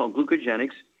what we call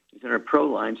glucogenics. It's in our Pro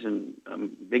lines in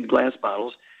big glass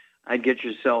bottles. I'd get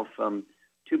yourself 2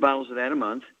 bottles of that a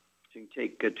month. So you can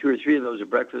take 2 or 3 of those at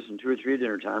breakfast and 2 or 3 at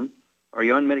dinner time. Are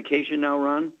you on medication now,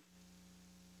 Ron?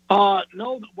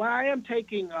 No. Well, I am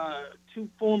taking 2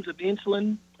 forms of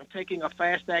insulin. I'm taking a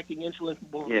fast-acting insulin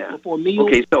before meals.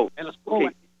 Okay, so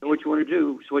what you want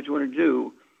to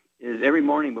do is every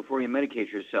morning before you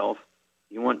medicate yourself,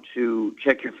 you want to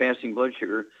check your fasting blood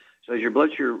sugar. So as your blood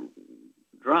sugar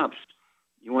drops,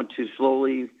 you want to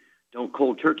slowly, don't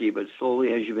cold turkey, but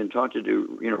slowly, as you've been taught to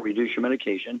do, reduce your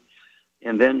medication.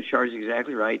 And then Char's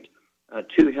exactly right.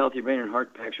 2 Healthy Brain and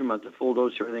Heart Packs a month, a full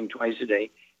dose of everything twice a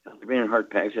day. Healthy Brain and Heart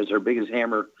Packs, that's our biggest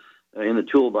hammer in the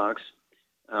toolbox.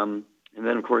 And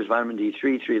then, of course, vitamin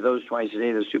D3, 3 of those twice a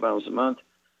day. That's 2 bottles a month.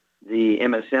 The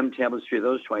MSM tablets, 3 of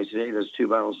those twice a day. That's 2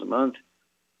 bottles a month.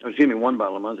 1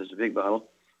 bottle a month. That's a big bottle.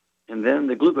 And then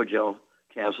the glucogel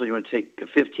capsule, you want to take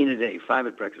 15 a day, 5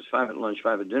 at breakfast, 5 at lunch,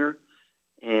 5 at dinner.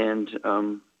 And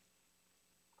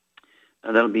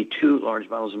that'll be 2 large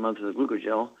bottles a month of the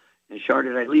glucogel. And Char,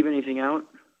 did I leave anything out?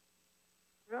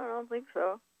 No, I don't think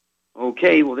so.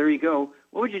 Okay, well, there you go.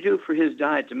 What would you do for his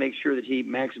diet to make sure that he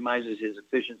maximizes his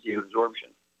efficiency of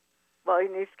absorption? Well, he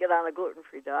needs to get on a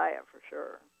gluten-free diet for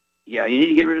sure. Yeah, you need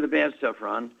to get rid of the bad stuff,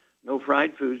 Ron. No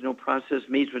fried foods, no processed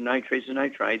meats with nitrates and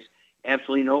nitrites,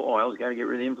 absolutely no oils. Got to get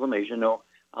rid of the inflammation. No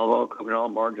olive oil, coconut oil,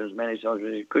 margarines,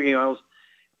 mayonnaise, cooking oils,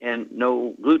 and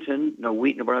no gluten, no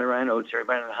wheat, no barley, rye, oats.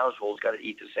 Everybody in the household's got to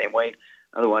eat the same way.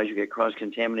 Otherwise, you get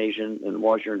cross-contamination in the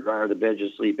washer and dryer, the bed you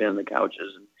sleep in, the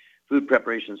couches, and food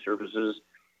preparation services.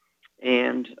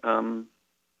 And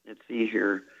let's see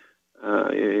here.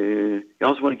 You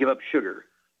also want to give up sugar.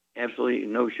 Absolutely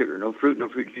no sugar, no fruit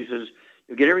juices.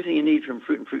 You'll get everything you need from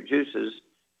fruit and fruit juices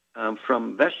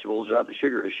from vegetables without the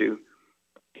sugar issue.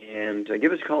 And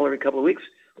give us a call every couple of weeks.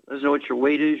 Let us know what your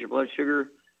weight is, your blood sugar,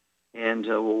 and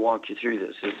we'll walk you through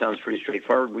this. It sounds pretty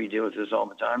straightforward. We deal with this all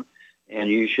the time, and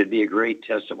you should be a great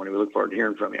testimony. We look forward to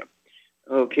hearing from you.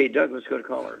 Okay, Doug, let's go to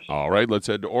callers. All right, let's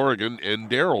head to Oregon. And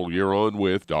Daryl, you're on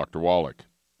with Dr. Wallach.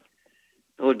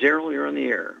 Hello, Daryl, you're on the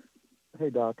air. Hey,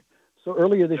 Doc. So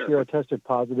earlier this year, I tested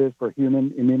positive for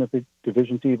human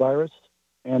immunodeficiency virus,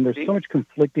 and there's so much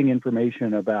conflicting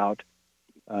information about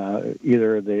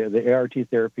either the ART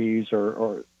therapies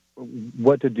or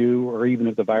what to do, or even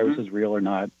if the virus is real or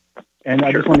not. And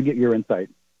I just want to get your insight.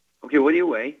 Okay, what do you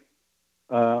weigh?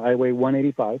 I weigh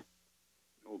 185.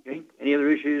 Okay. Any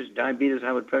other issues? Diabetes,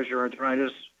 high blood pressure,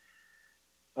 arthritis?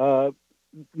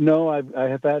 No, I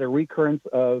have had a recurrence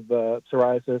of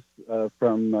psoriasis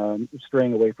from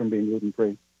straying away from being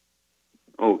gluten-free.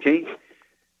 Okay.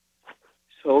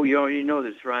 So you already know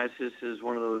that psoriasis is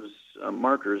one of those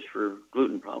markers for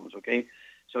gluten problems, okay?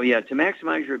 So, yeah, to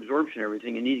maximize your absorption and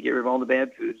everything, you need to get rid of all the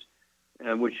bad foods,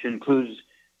 which includes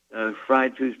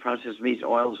fried foods, processed meats,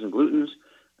 oils, and glutens,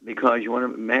 because you want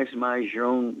to maximize your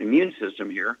own immune system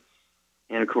here.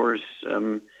 And, of course,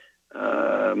 let's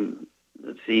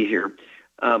see here.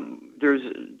 There's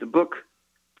the book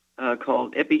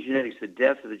called Epigenetics, The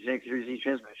Death of the Genetic Disease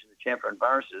Transmission, the chapter on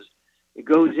viruses. It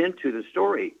goes into the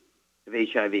story of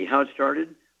HIV, how it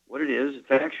started, what it is,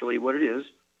 factually what it is,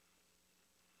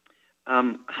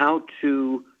 how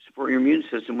to support your immune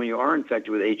system when you are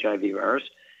infected with HIV virus,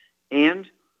 and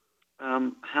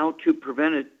how to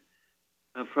prevent it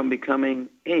from becoming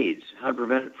AIDS, how to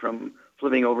prevent it from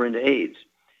flipping over into AIDS.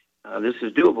 This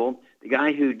is doable. The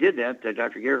guy who did that,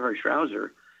 Dr. Gerhard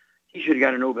Schrauzer, he should have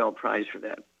got a Nobel Prize for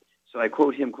that. So I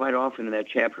quote him quite often in that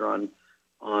chapter on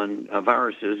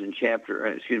viruses in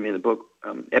the book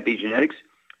Epigenetics.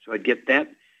 So I'd get that.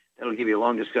 That'll give you a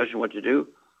long discussion what to do.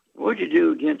 What would you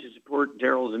do, again, to support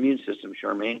Daryl's immune system,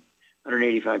 Charmaine?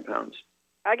 185 pounds.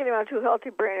 I get him on 2 Healthy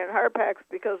Brain and Heart Packs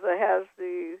because it has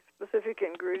the specific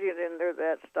ingredient in there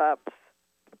that stops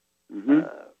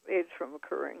AIDS from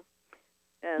occurring.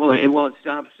 And well, it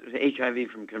stops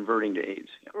HIV from converting to AIDS.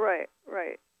 Yeah.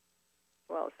 Right.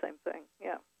 Well, same thing,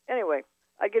 yeah. Anyway,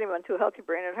 I get him on 2 Healthy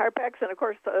Brain and Heart Packs, and, of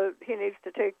course, he needs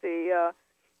to take the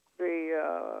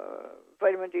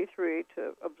vitamin D3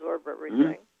 to absorb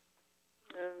everything.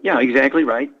 Yeah, exactly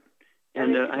right.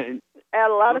 And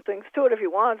add a lot of things to it if he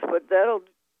wants, but that'll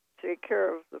take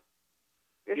care of the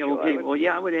issue. Yeah, okay.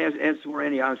 I would add some more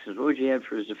antioxidants. What would you add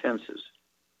for his defenses?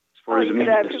 You could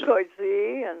add fucoid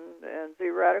Z and Z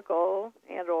radical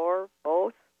and or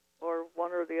both, or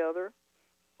one or the other.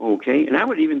 Okay, and I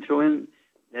would even throw in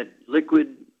that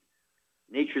liquid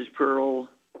Nature's Pearl.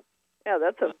 Yeah,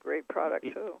 that's a great product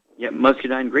too. Yeah,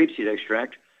 muscadine grapeseed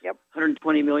extract. Yep.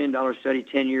 $120 million study,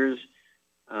 10 years.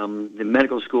 The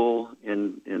medical school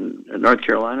in North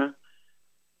Carolina.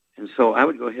 And so I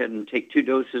would go ahead and take 2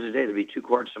 doses a day. That'd be 2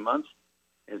 quarts a month.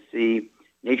 It's the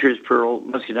Nature's Pearl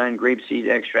muscadine grapeseed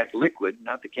extract liquid,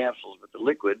 not the capsules, but the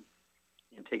liquid.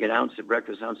 And take an ounce at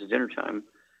breakfast, ounce at dinner time.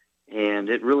 And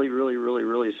it really, really, really,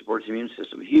 really supports the immune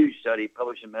system. Huge study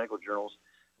published in medical journals.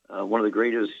 One of the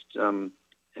greatest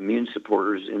immune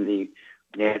supporters in the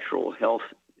natural health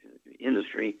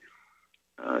industry.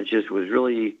 Just was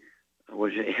really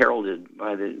was heralded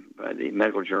by the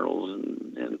medical journals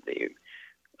and the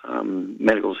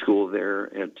medical school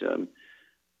there at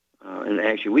and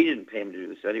actually we didn't pay him to do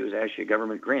the study. It was actually a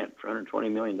government grant for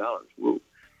 $120 million. Woo.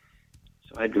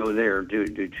 So I'd go there, do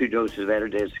 2 doses of that a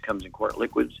day. It comes in quart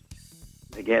liquids.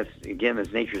 I guess, again,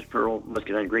 that's Nature's Pearl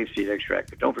muscadine grapeseed extract.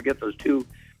 But don't forget those 2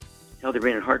 Healthy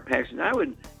Brain and Heart Packs. And I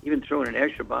would even throw in an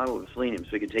extra bottle of selenium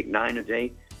so you could take 9 a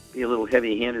day. Be a little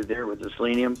heavy-handed there with the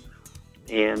selenium.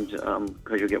 And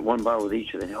because you'll get 1 bottle with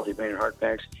each of the Healthy Brain and Heart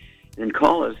Packs. And then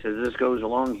call us as this goes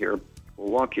along here.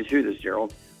 We'll walk you through this,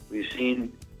 Gerald. We've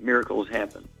seen miracles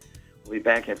happen. We'll be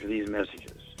back after these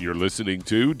messages. You're listening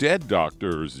to Dead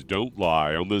Doctors Don't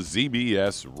Lie on the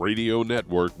ZBS Radio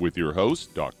Network with your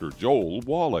host, Dr. Joel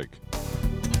Wallach.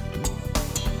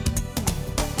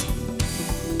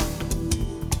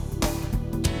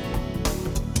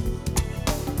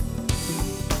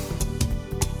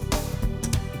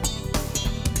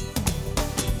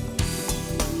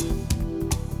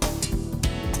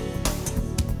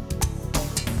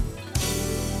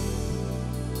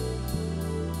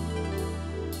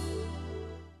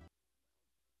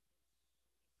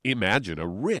 Imagine a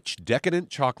rich, decadent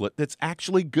chocolate that's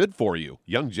actually good for you.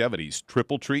 Youngevity's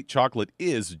Triple Treat chocolate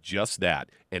is just that,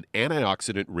 an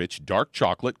antioxidant-rich dark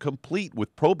chocolate complete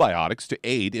with probiotics to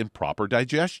aid in proper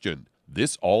digestion.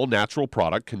 This all-natural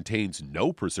product contains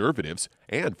no preservatives,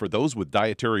 and for those with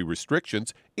dietary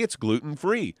restrictions, it's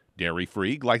gluten-free,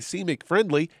 dairy-free,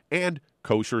 glycemic-friendly, and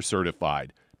kosher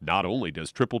certified. Not only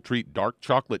does Triple Treat dark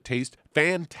chocolate taste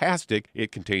fantastic,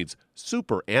 it contains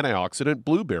super antioxidant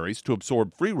blueberries to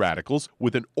absorb free radicals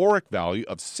with an ORAC value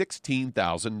of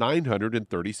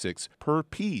 16,936 per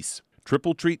piece.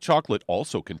 Triple Treat chocolate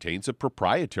also contains a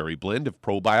proprietary blend of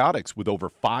probiotics with over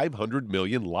 500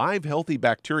 million live healthy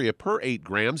bacteria per 8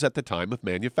 grams at the time of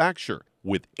manufacture,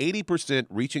 with 80%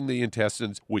 reaching the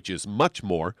intestines, which is much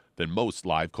more than most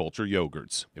live culture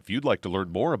yogurts. If you'd like to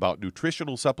learn more about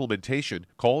nutritional supplementation,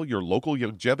 call your local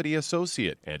Youngevity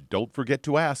associate, and don't forget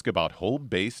to ask about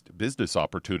home-based business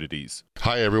opportunities.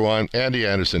 Hi everyone, Andy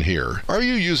Anderson here. Are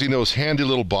you using those handy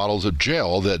little bottles of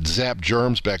gel that zap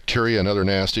germs, bacteria, and other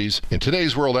nasties? In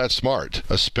today's world, that's smart,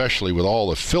 especially with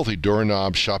all the filthy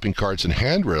doorknobs, shopping carts, and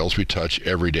handrails we touch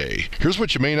every day. Here's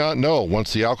what you may not know.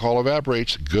 Once the alcohol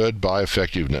evaporates, goodbye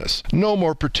effectiveness. No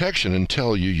more protection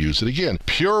until you use it again.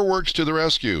 PureWorks to the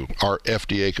rescue. Our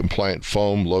FDA-compliant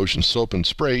foam, lotion, soap, and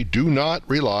spray do not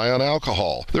rely on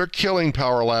alcohol. Their killing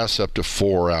power lasts up to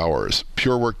 4 hours.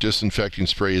 PureWorks disinfecting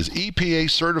spray is EPA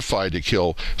certified to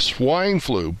kill swine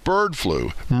flu, bird flu,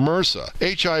 MRSA,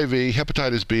 HIV,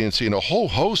 hepatitis B and C, and a whole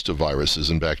host of viruses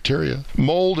and bacteria.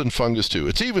 Mold and fungus too.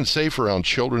 It's even safe around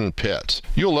children and pets.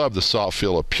 You'll love the soft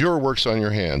feel of PureWorks on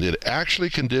your hand. It actually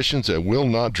conditions and will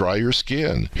not dry your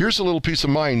skin. Here's a little peace of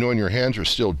mind knowing your hands are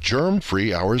still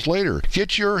germ-free hours later.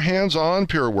 Get your hands on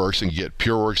PureWorks and get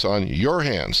PureWorks on your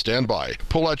hands. Stand by.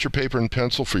 Pull out your paper and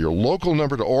pencil for your local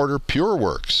number to order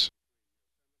PureWorks.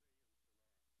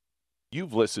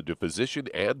 You've listened to physician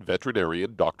and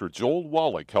veterinarian Dr. Joel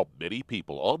Wallach help many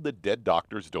people on the Dead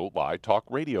Doctors Don't Lie talk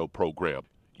radio program.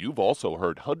 You've also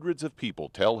heard hundreds of people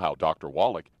tell how Dr.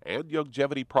 Wallach and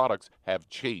Youngevity products have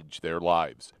changed their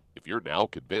lives. If you're now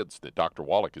convinced that Dr.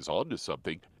 Wallach is onto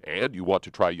something and you want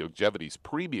to try Youngevity's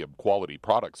premium quality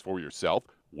products for yourself,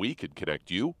 we can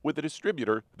connect you with a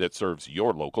distributor that serves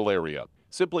your local area.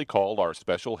 Simply call our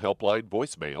special helpline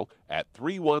voicemail at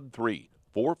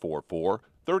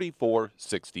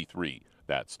 313-444-3463.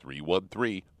 That's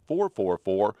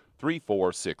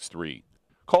 313-444-3463.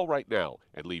 Call right now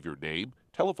and leave your name,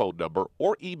 telephone number,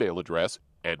 or email address,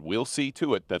 and we'll see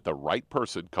to it that the right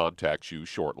person contacts you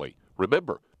shortly.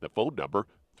 Remember, the phone number,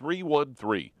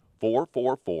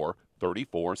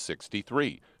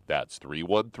 313-444-3463. That's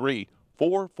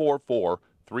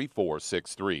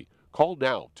 313-444-3463. Call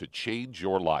now to change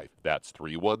your life. That's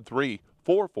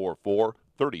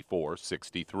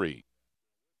 313-444-3463.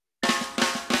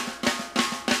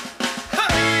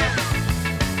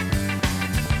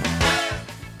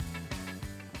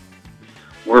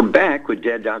 We're back with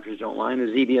Dead Doctors Don't Lie on the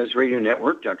ZBS Radio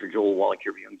Network. Dr. Joel Wallach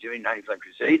here for Youngevity 95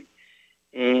 Crusade.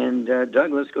 And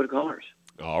Doug, let's go to callers.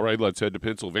 All right, let's head to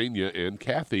Pennsylvania. And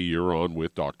Kathy, you're on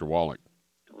with Dr. Wallach.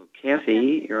 Well,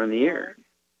 Kathy, you're on the air.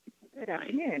 Good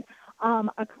afternoon.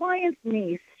 A client's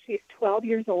niece, she's 12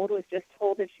 years old, was just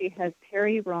told that she has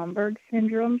Perry-Romberg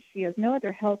syndrome. She has no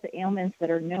other health ailments that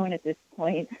are known at this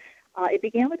point. It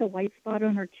began with a white spot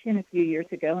on her chin a few years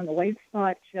ago, and the white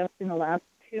spot just in the last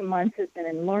 2 months has been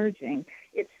enlarging.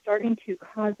 It's starting to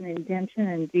cause an indentation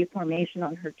and deformation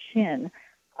on her chin.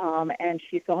 And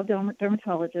she saw a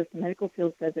dermatologist. The medical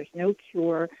field says there's no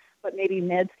cure, but maybe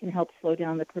meds can help slow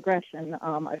down the progression.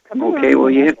 Okay, well,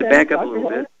 you have to back up a little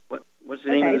bit. What's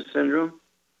the name of the syndrome?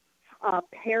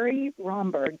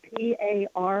 Perry-Romberg,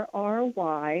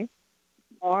 Perry-Romberg.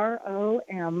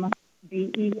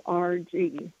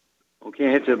 Okay,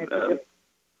 I have to...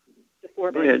 go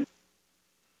ahead.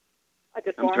 A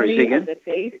deformity of the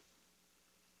face.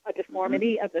 A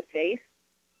deformity of the face.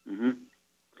 Mm-hmm.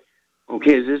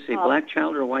 Okay, is this a black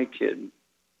child or a white kid?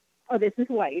 Oh, this is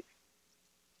white.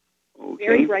 Okay.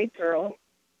 Very bright girl.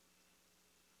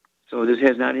 So this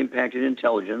has not impacted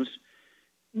intelligence?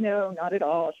 No, not at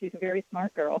all. She's a very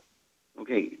smart girl.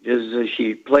 Okay. Does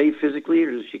she play physically,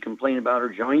 or does she complain about her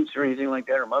joints or anything like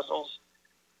that, or muscles?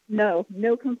 No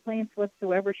complaints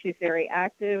whatsoever. She's very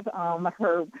active.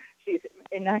 She's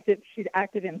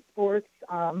active in sports.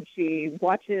 She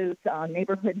watches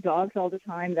neighborhood dogs all the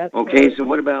time. That's okay. So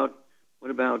what about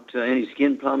any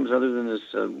skin problems other than this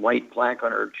white plaque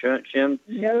on her chin?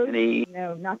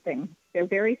 No, nothing. They're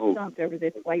very stumped over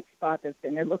this white spot that's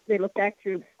been there. They look back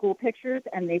through school pictures,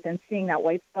 and they've been seeing that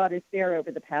white spot is there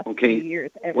over the past few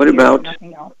years. What about?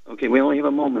 Nothing else. Okay, we only have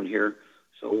a moment here.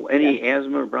 So any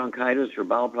asthma or bronchitis or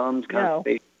bowel problems,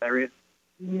 constipation, diarrhea?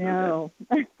 No.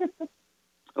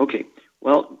 Okay.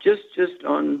 Well, just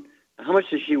on how much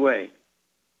does she weigh?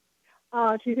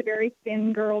 She's a very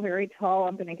thin girl, very tall.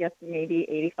 I'm going to guess maybe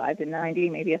 85 to 90,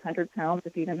 maybe 100 pounds,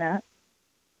 if even that.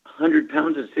 100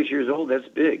 pounds at 6 years old? That's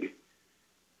big.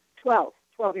 12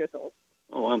 years old.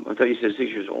 Oh, I thought you said 6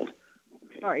 years old.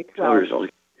 Okay. Sorry, 12 years old.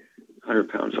 100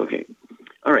 pounds, okay.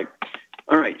 All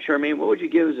right, Charmaine, what would you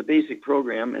give as a basic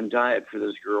program and diet for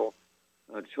this girl?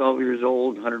 12 years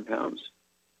old, 100 pounds.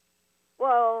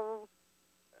 Well,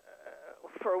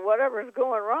 for whatever's was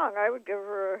going wrong, I would give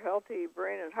her a Healthy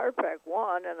Brain and Heart Pack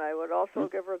 1, and I would also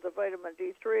give her the vitamin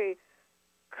D3.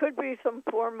 Could be some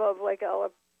form of like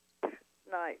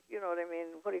alipinite, you know what I mean?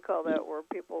 What do you call that, where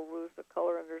people lose the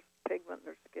color in their pigment in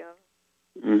their skin?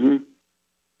 Mm-hmm.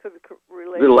 Could be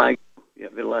related. Vitiligo. Yeah,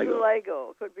 vitiligo.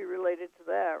 Vitiligo could be related to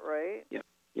that, right? Yeah.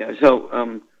 Yeah.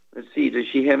 So, let's see. Does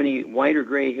she have any white or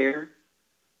gray hair?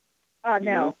 No.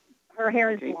 know? Her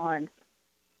hair is blonde.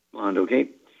 Blonde. Okay.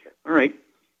 All right.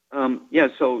 Yeah.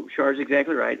 So Char's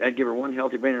exactly right. I'd give her 1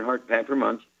 Healthy Brain and Heart Pack per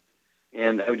month,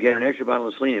 and I would get an extra bottle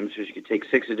of selenium so she could take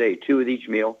 6 a day, 2 with each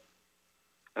meal.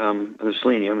 The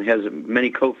selenium has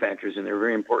many cofactors, and they're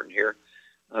very important here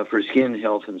for skin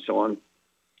health and so on.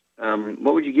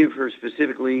 What would you give her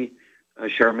specifically,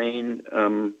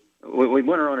 Charmaine? We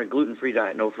want her on a gluten-free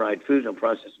diet, no fried food, no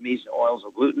processed meats, no oils,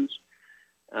 no glutens,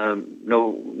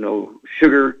 no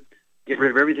sugar. Get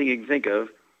rid of everything you can think of.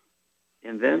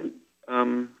 And then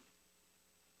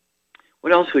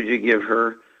what else would you give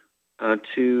her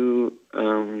to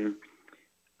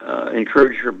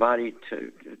encourage her body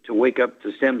to wake up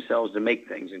the stem cells to make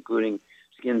things, including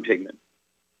skin pigment?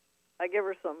 I give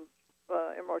her some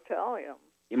Immortalium.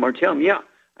 Immortalium, yeah.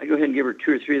 I go ahead and give her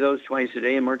 2 or 3 of those twice a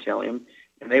day, Immortalium,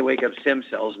 and they wake up stem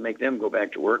cells and make them go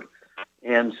back to work.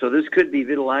 And so this could be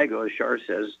vitiligo, as Char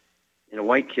says, in a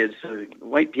white kid. So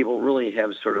white people really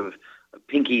have sort of a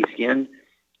pinky skin,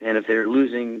 and if they're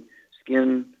losing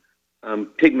skin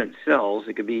pigment cells,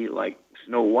 it could be like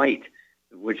snow white,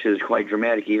 which is quite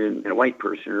dramatic even in a white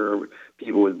person, or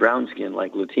people with brown skin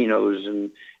like Latinos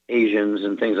and Asians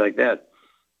and things like that.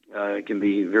 It can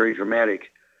be very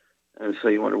dramatic. And so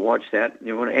you want to watch that.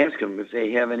 You want to ask them if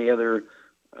they have any other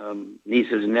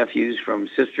nieces and nephews from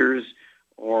sisters,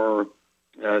 or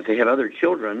if they have other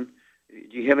children.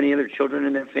 Do you have any other children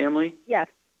in that family? Yes.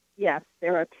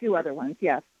 There are 2 other ones,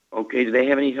 yes. Okay. Do they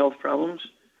have any health problems?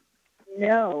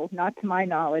 No, not to my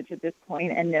knowledge at this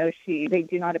point, and no, they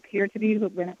do not appear to be. The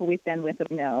clinical we've been with them,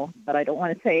 no, but I don't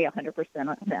want to say 100%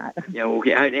 on that. Yeah,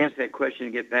 okay. I'd ask that question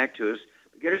and get back to us.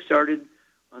 Get her started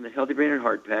on the Healthy Brain and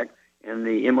Heart Pack and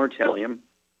the Immortalium,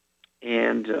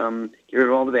 and get rid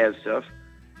of all the bad stuff.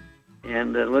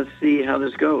 And let's see how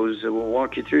this goes. We'll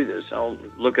walk you through this. I'll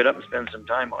look it up and spend some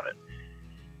time on it.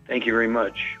 Thank you very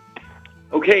much.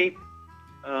 Okay.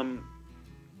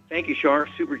 Thank you, Char.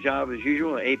 Super job as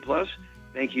usual, A+.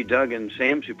 Thank you, Doug and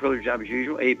Sam. Superlative job as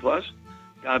usual, A+.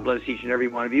 God bless each and every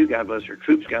one of you. God bless our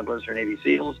troops. God bless our Navy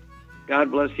SEALs.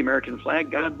 God bless the American flag.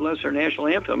 God bless our national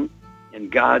anthem. And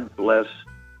God bless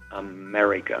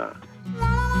America.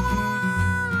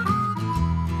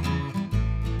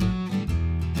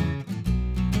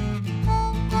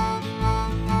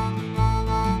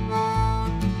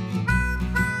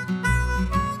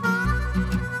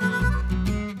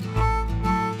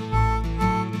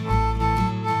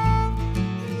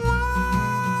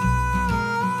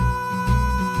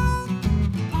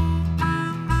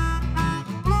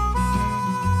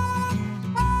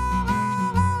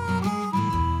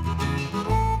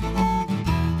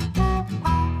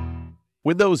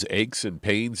 When those aches and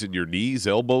pains in your knees,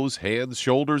 elbows, hands,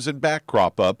 shoulders, and back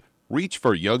crop up, reach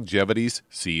for Youngevity's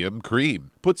CM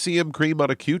Cream. Put CM Cream on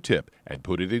a Q-tip and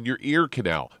put it in your ear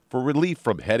canal for relief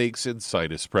from headaches and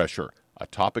sinus pressure. A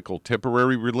topical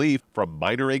temporary relief from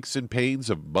minor aches and pains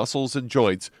of muscles and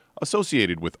joints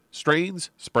associated with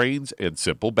strains, sprains, and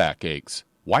simple backaches.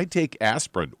 Why take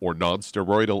aspirin or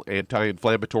non-steroidal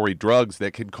anti-inflammatory drugs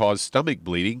that can cause stomach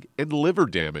bleeding and liver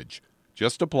damage?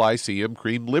 Just apply CM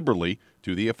Cream liberally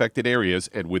to the affected areas,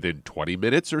 and within 20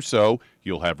 minutes or so,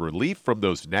 you'll have relief from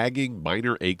those nagging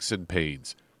minor aches and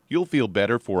pains. You'll feel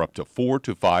better for up to 4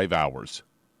 to 5 hours.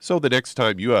 So the next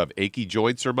time you have achy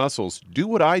joints or muscles, do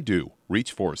what I do.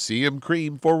 Reach for CM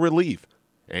Cream for relief.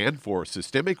 And for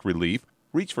systemic relief,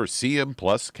 reach for CM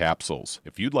Plus capsules.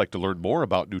 If you'd like to learn more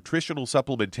about nutritional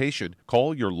supplementation,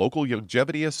 call your local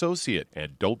Youngevity associate,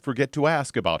 and don't forget to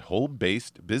ask about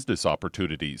home-based business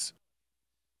opportunities.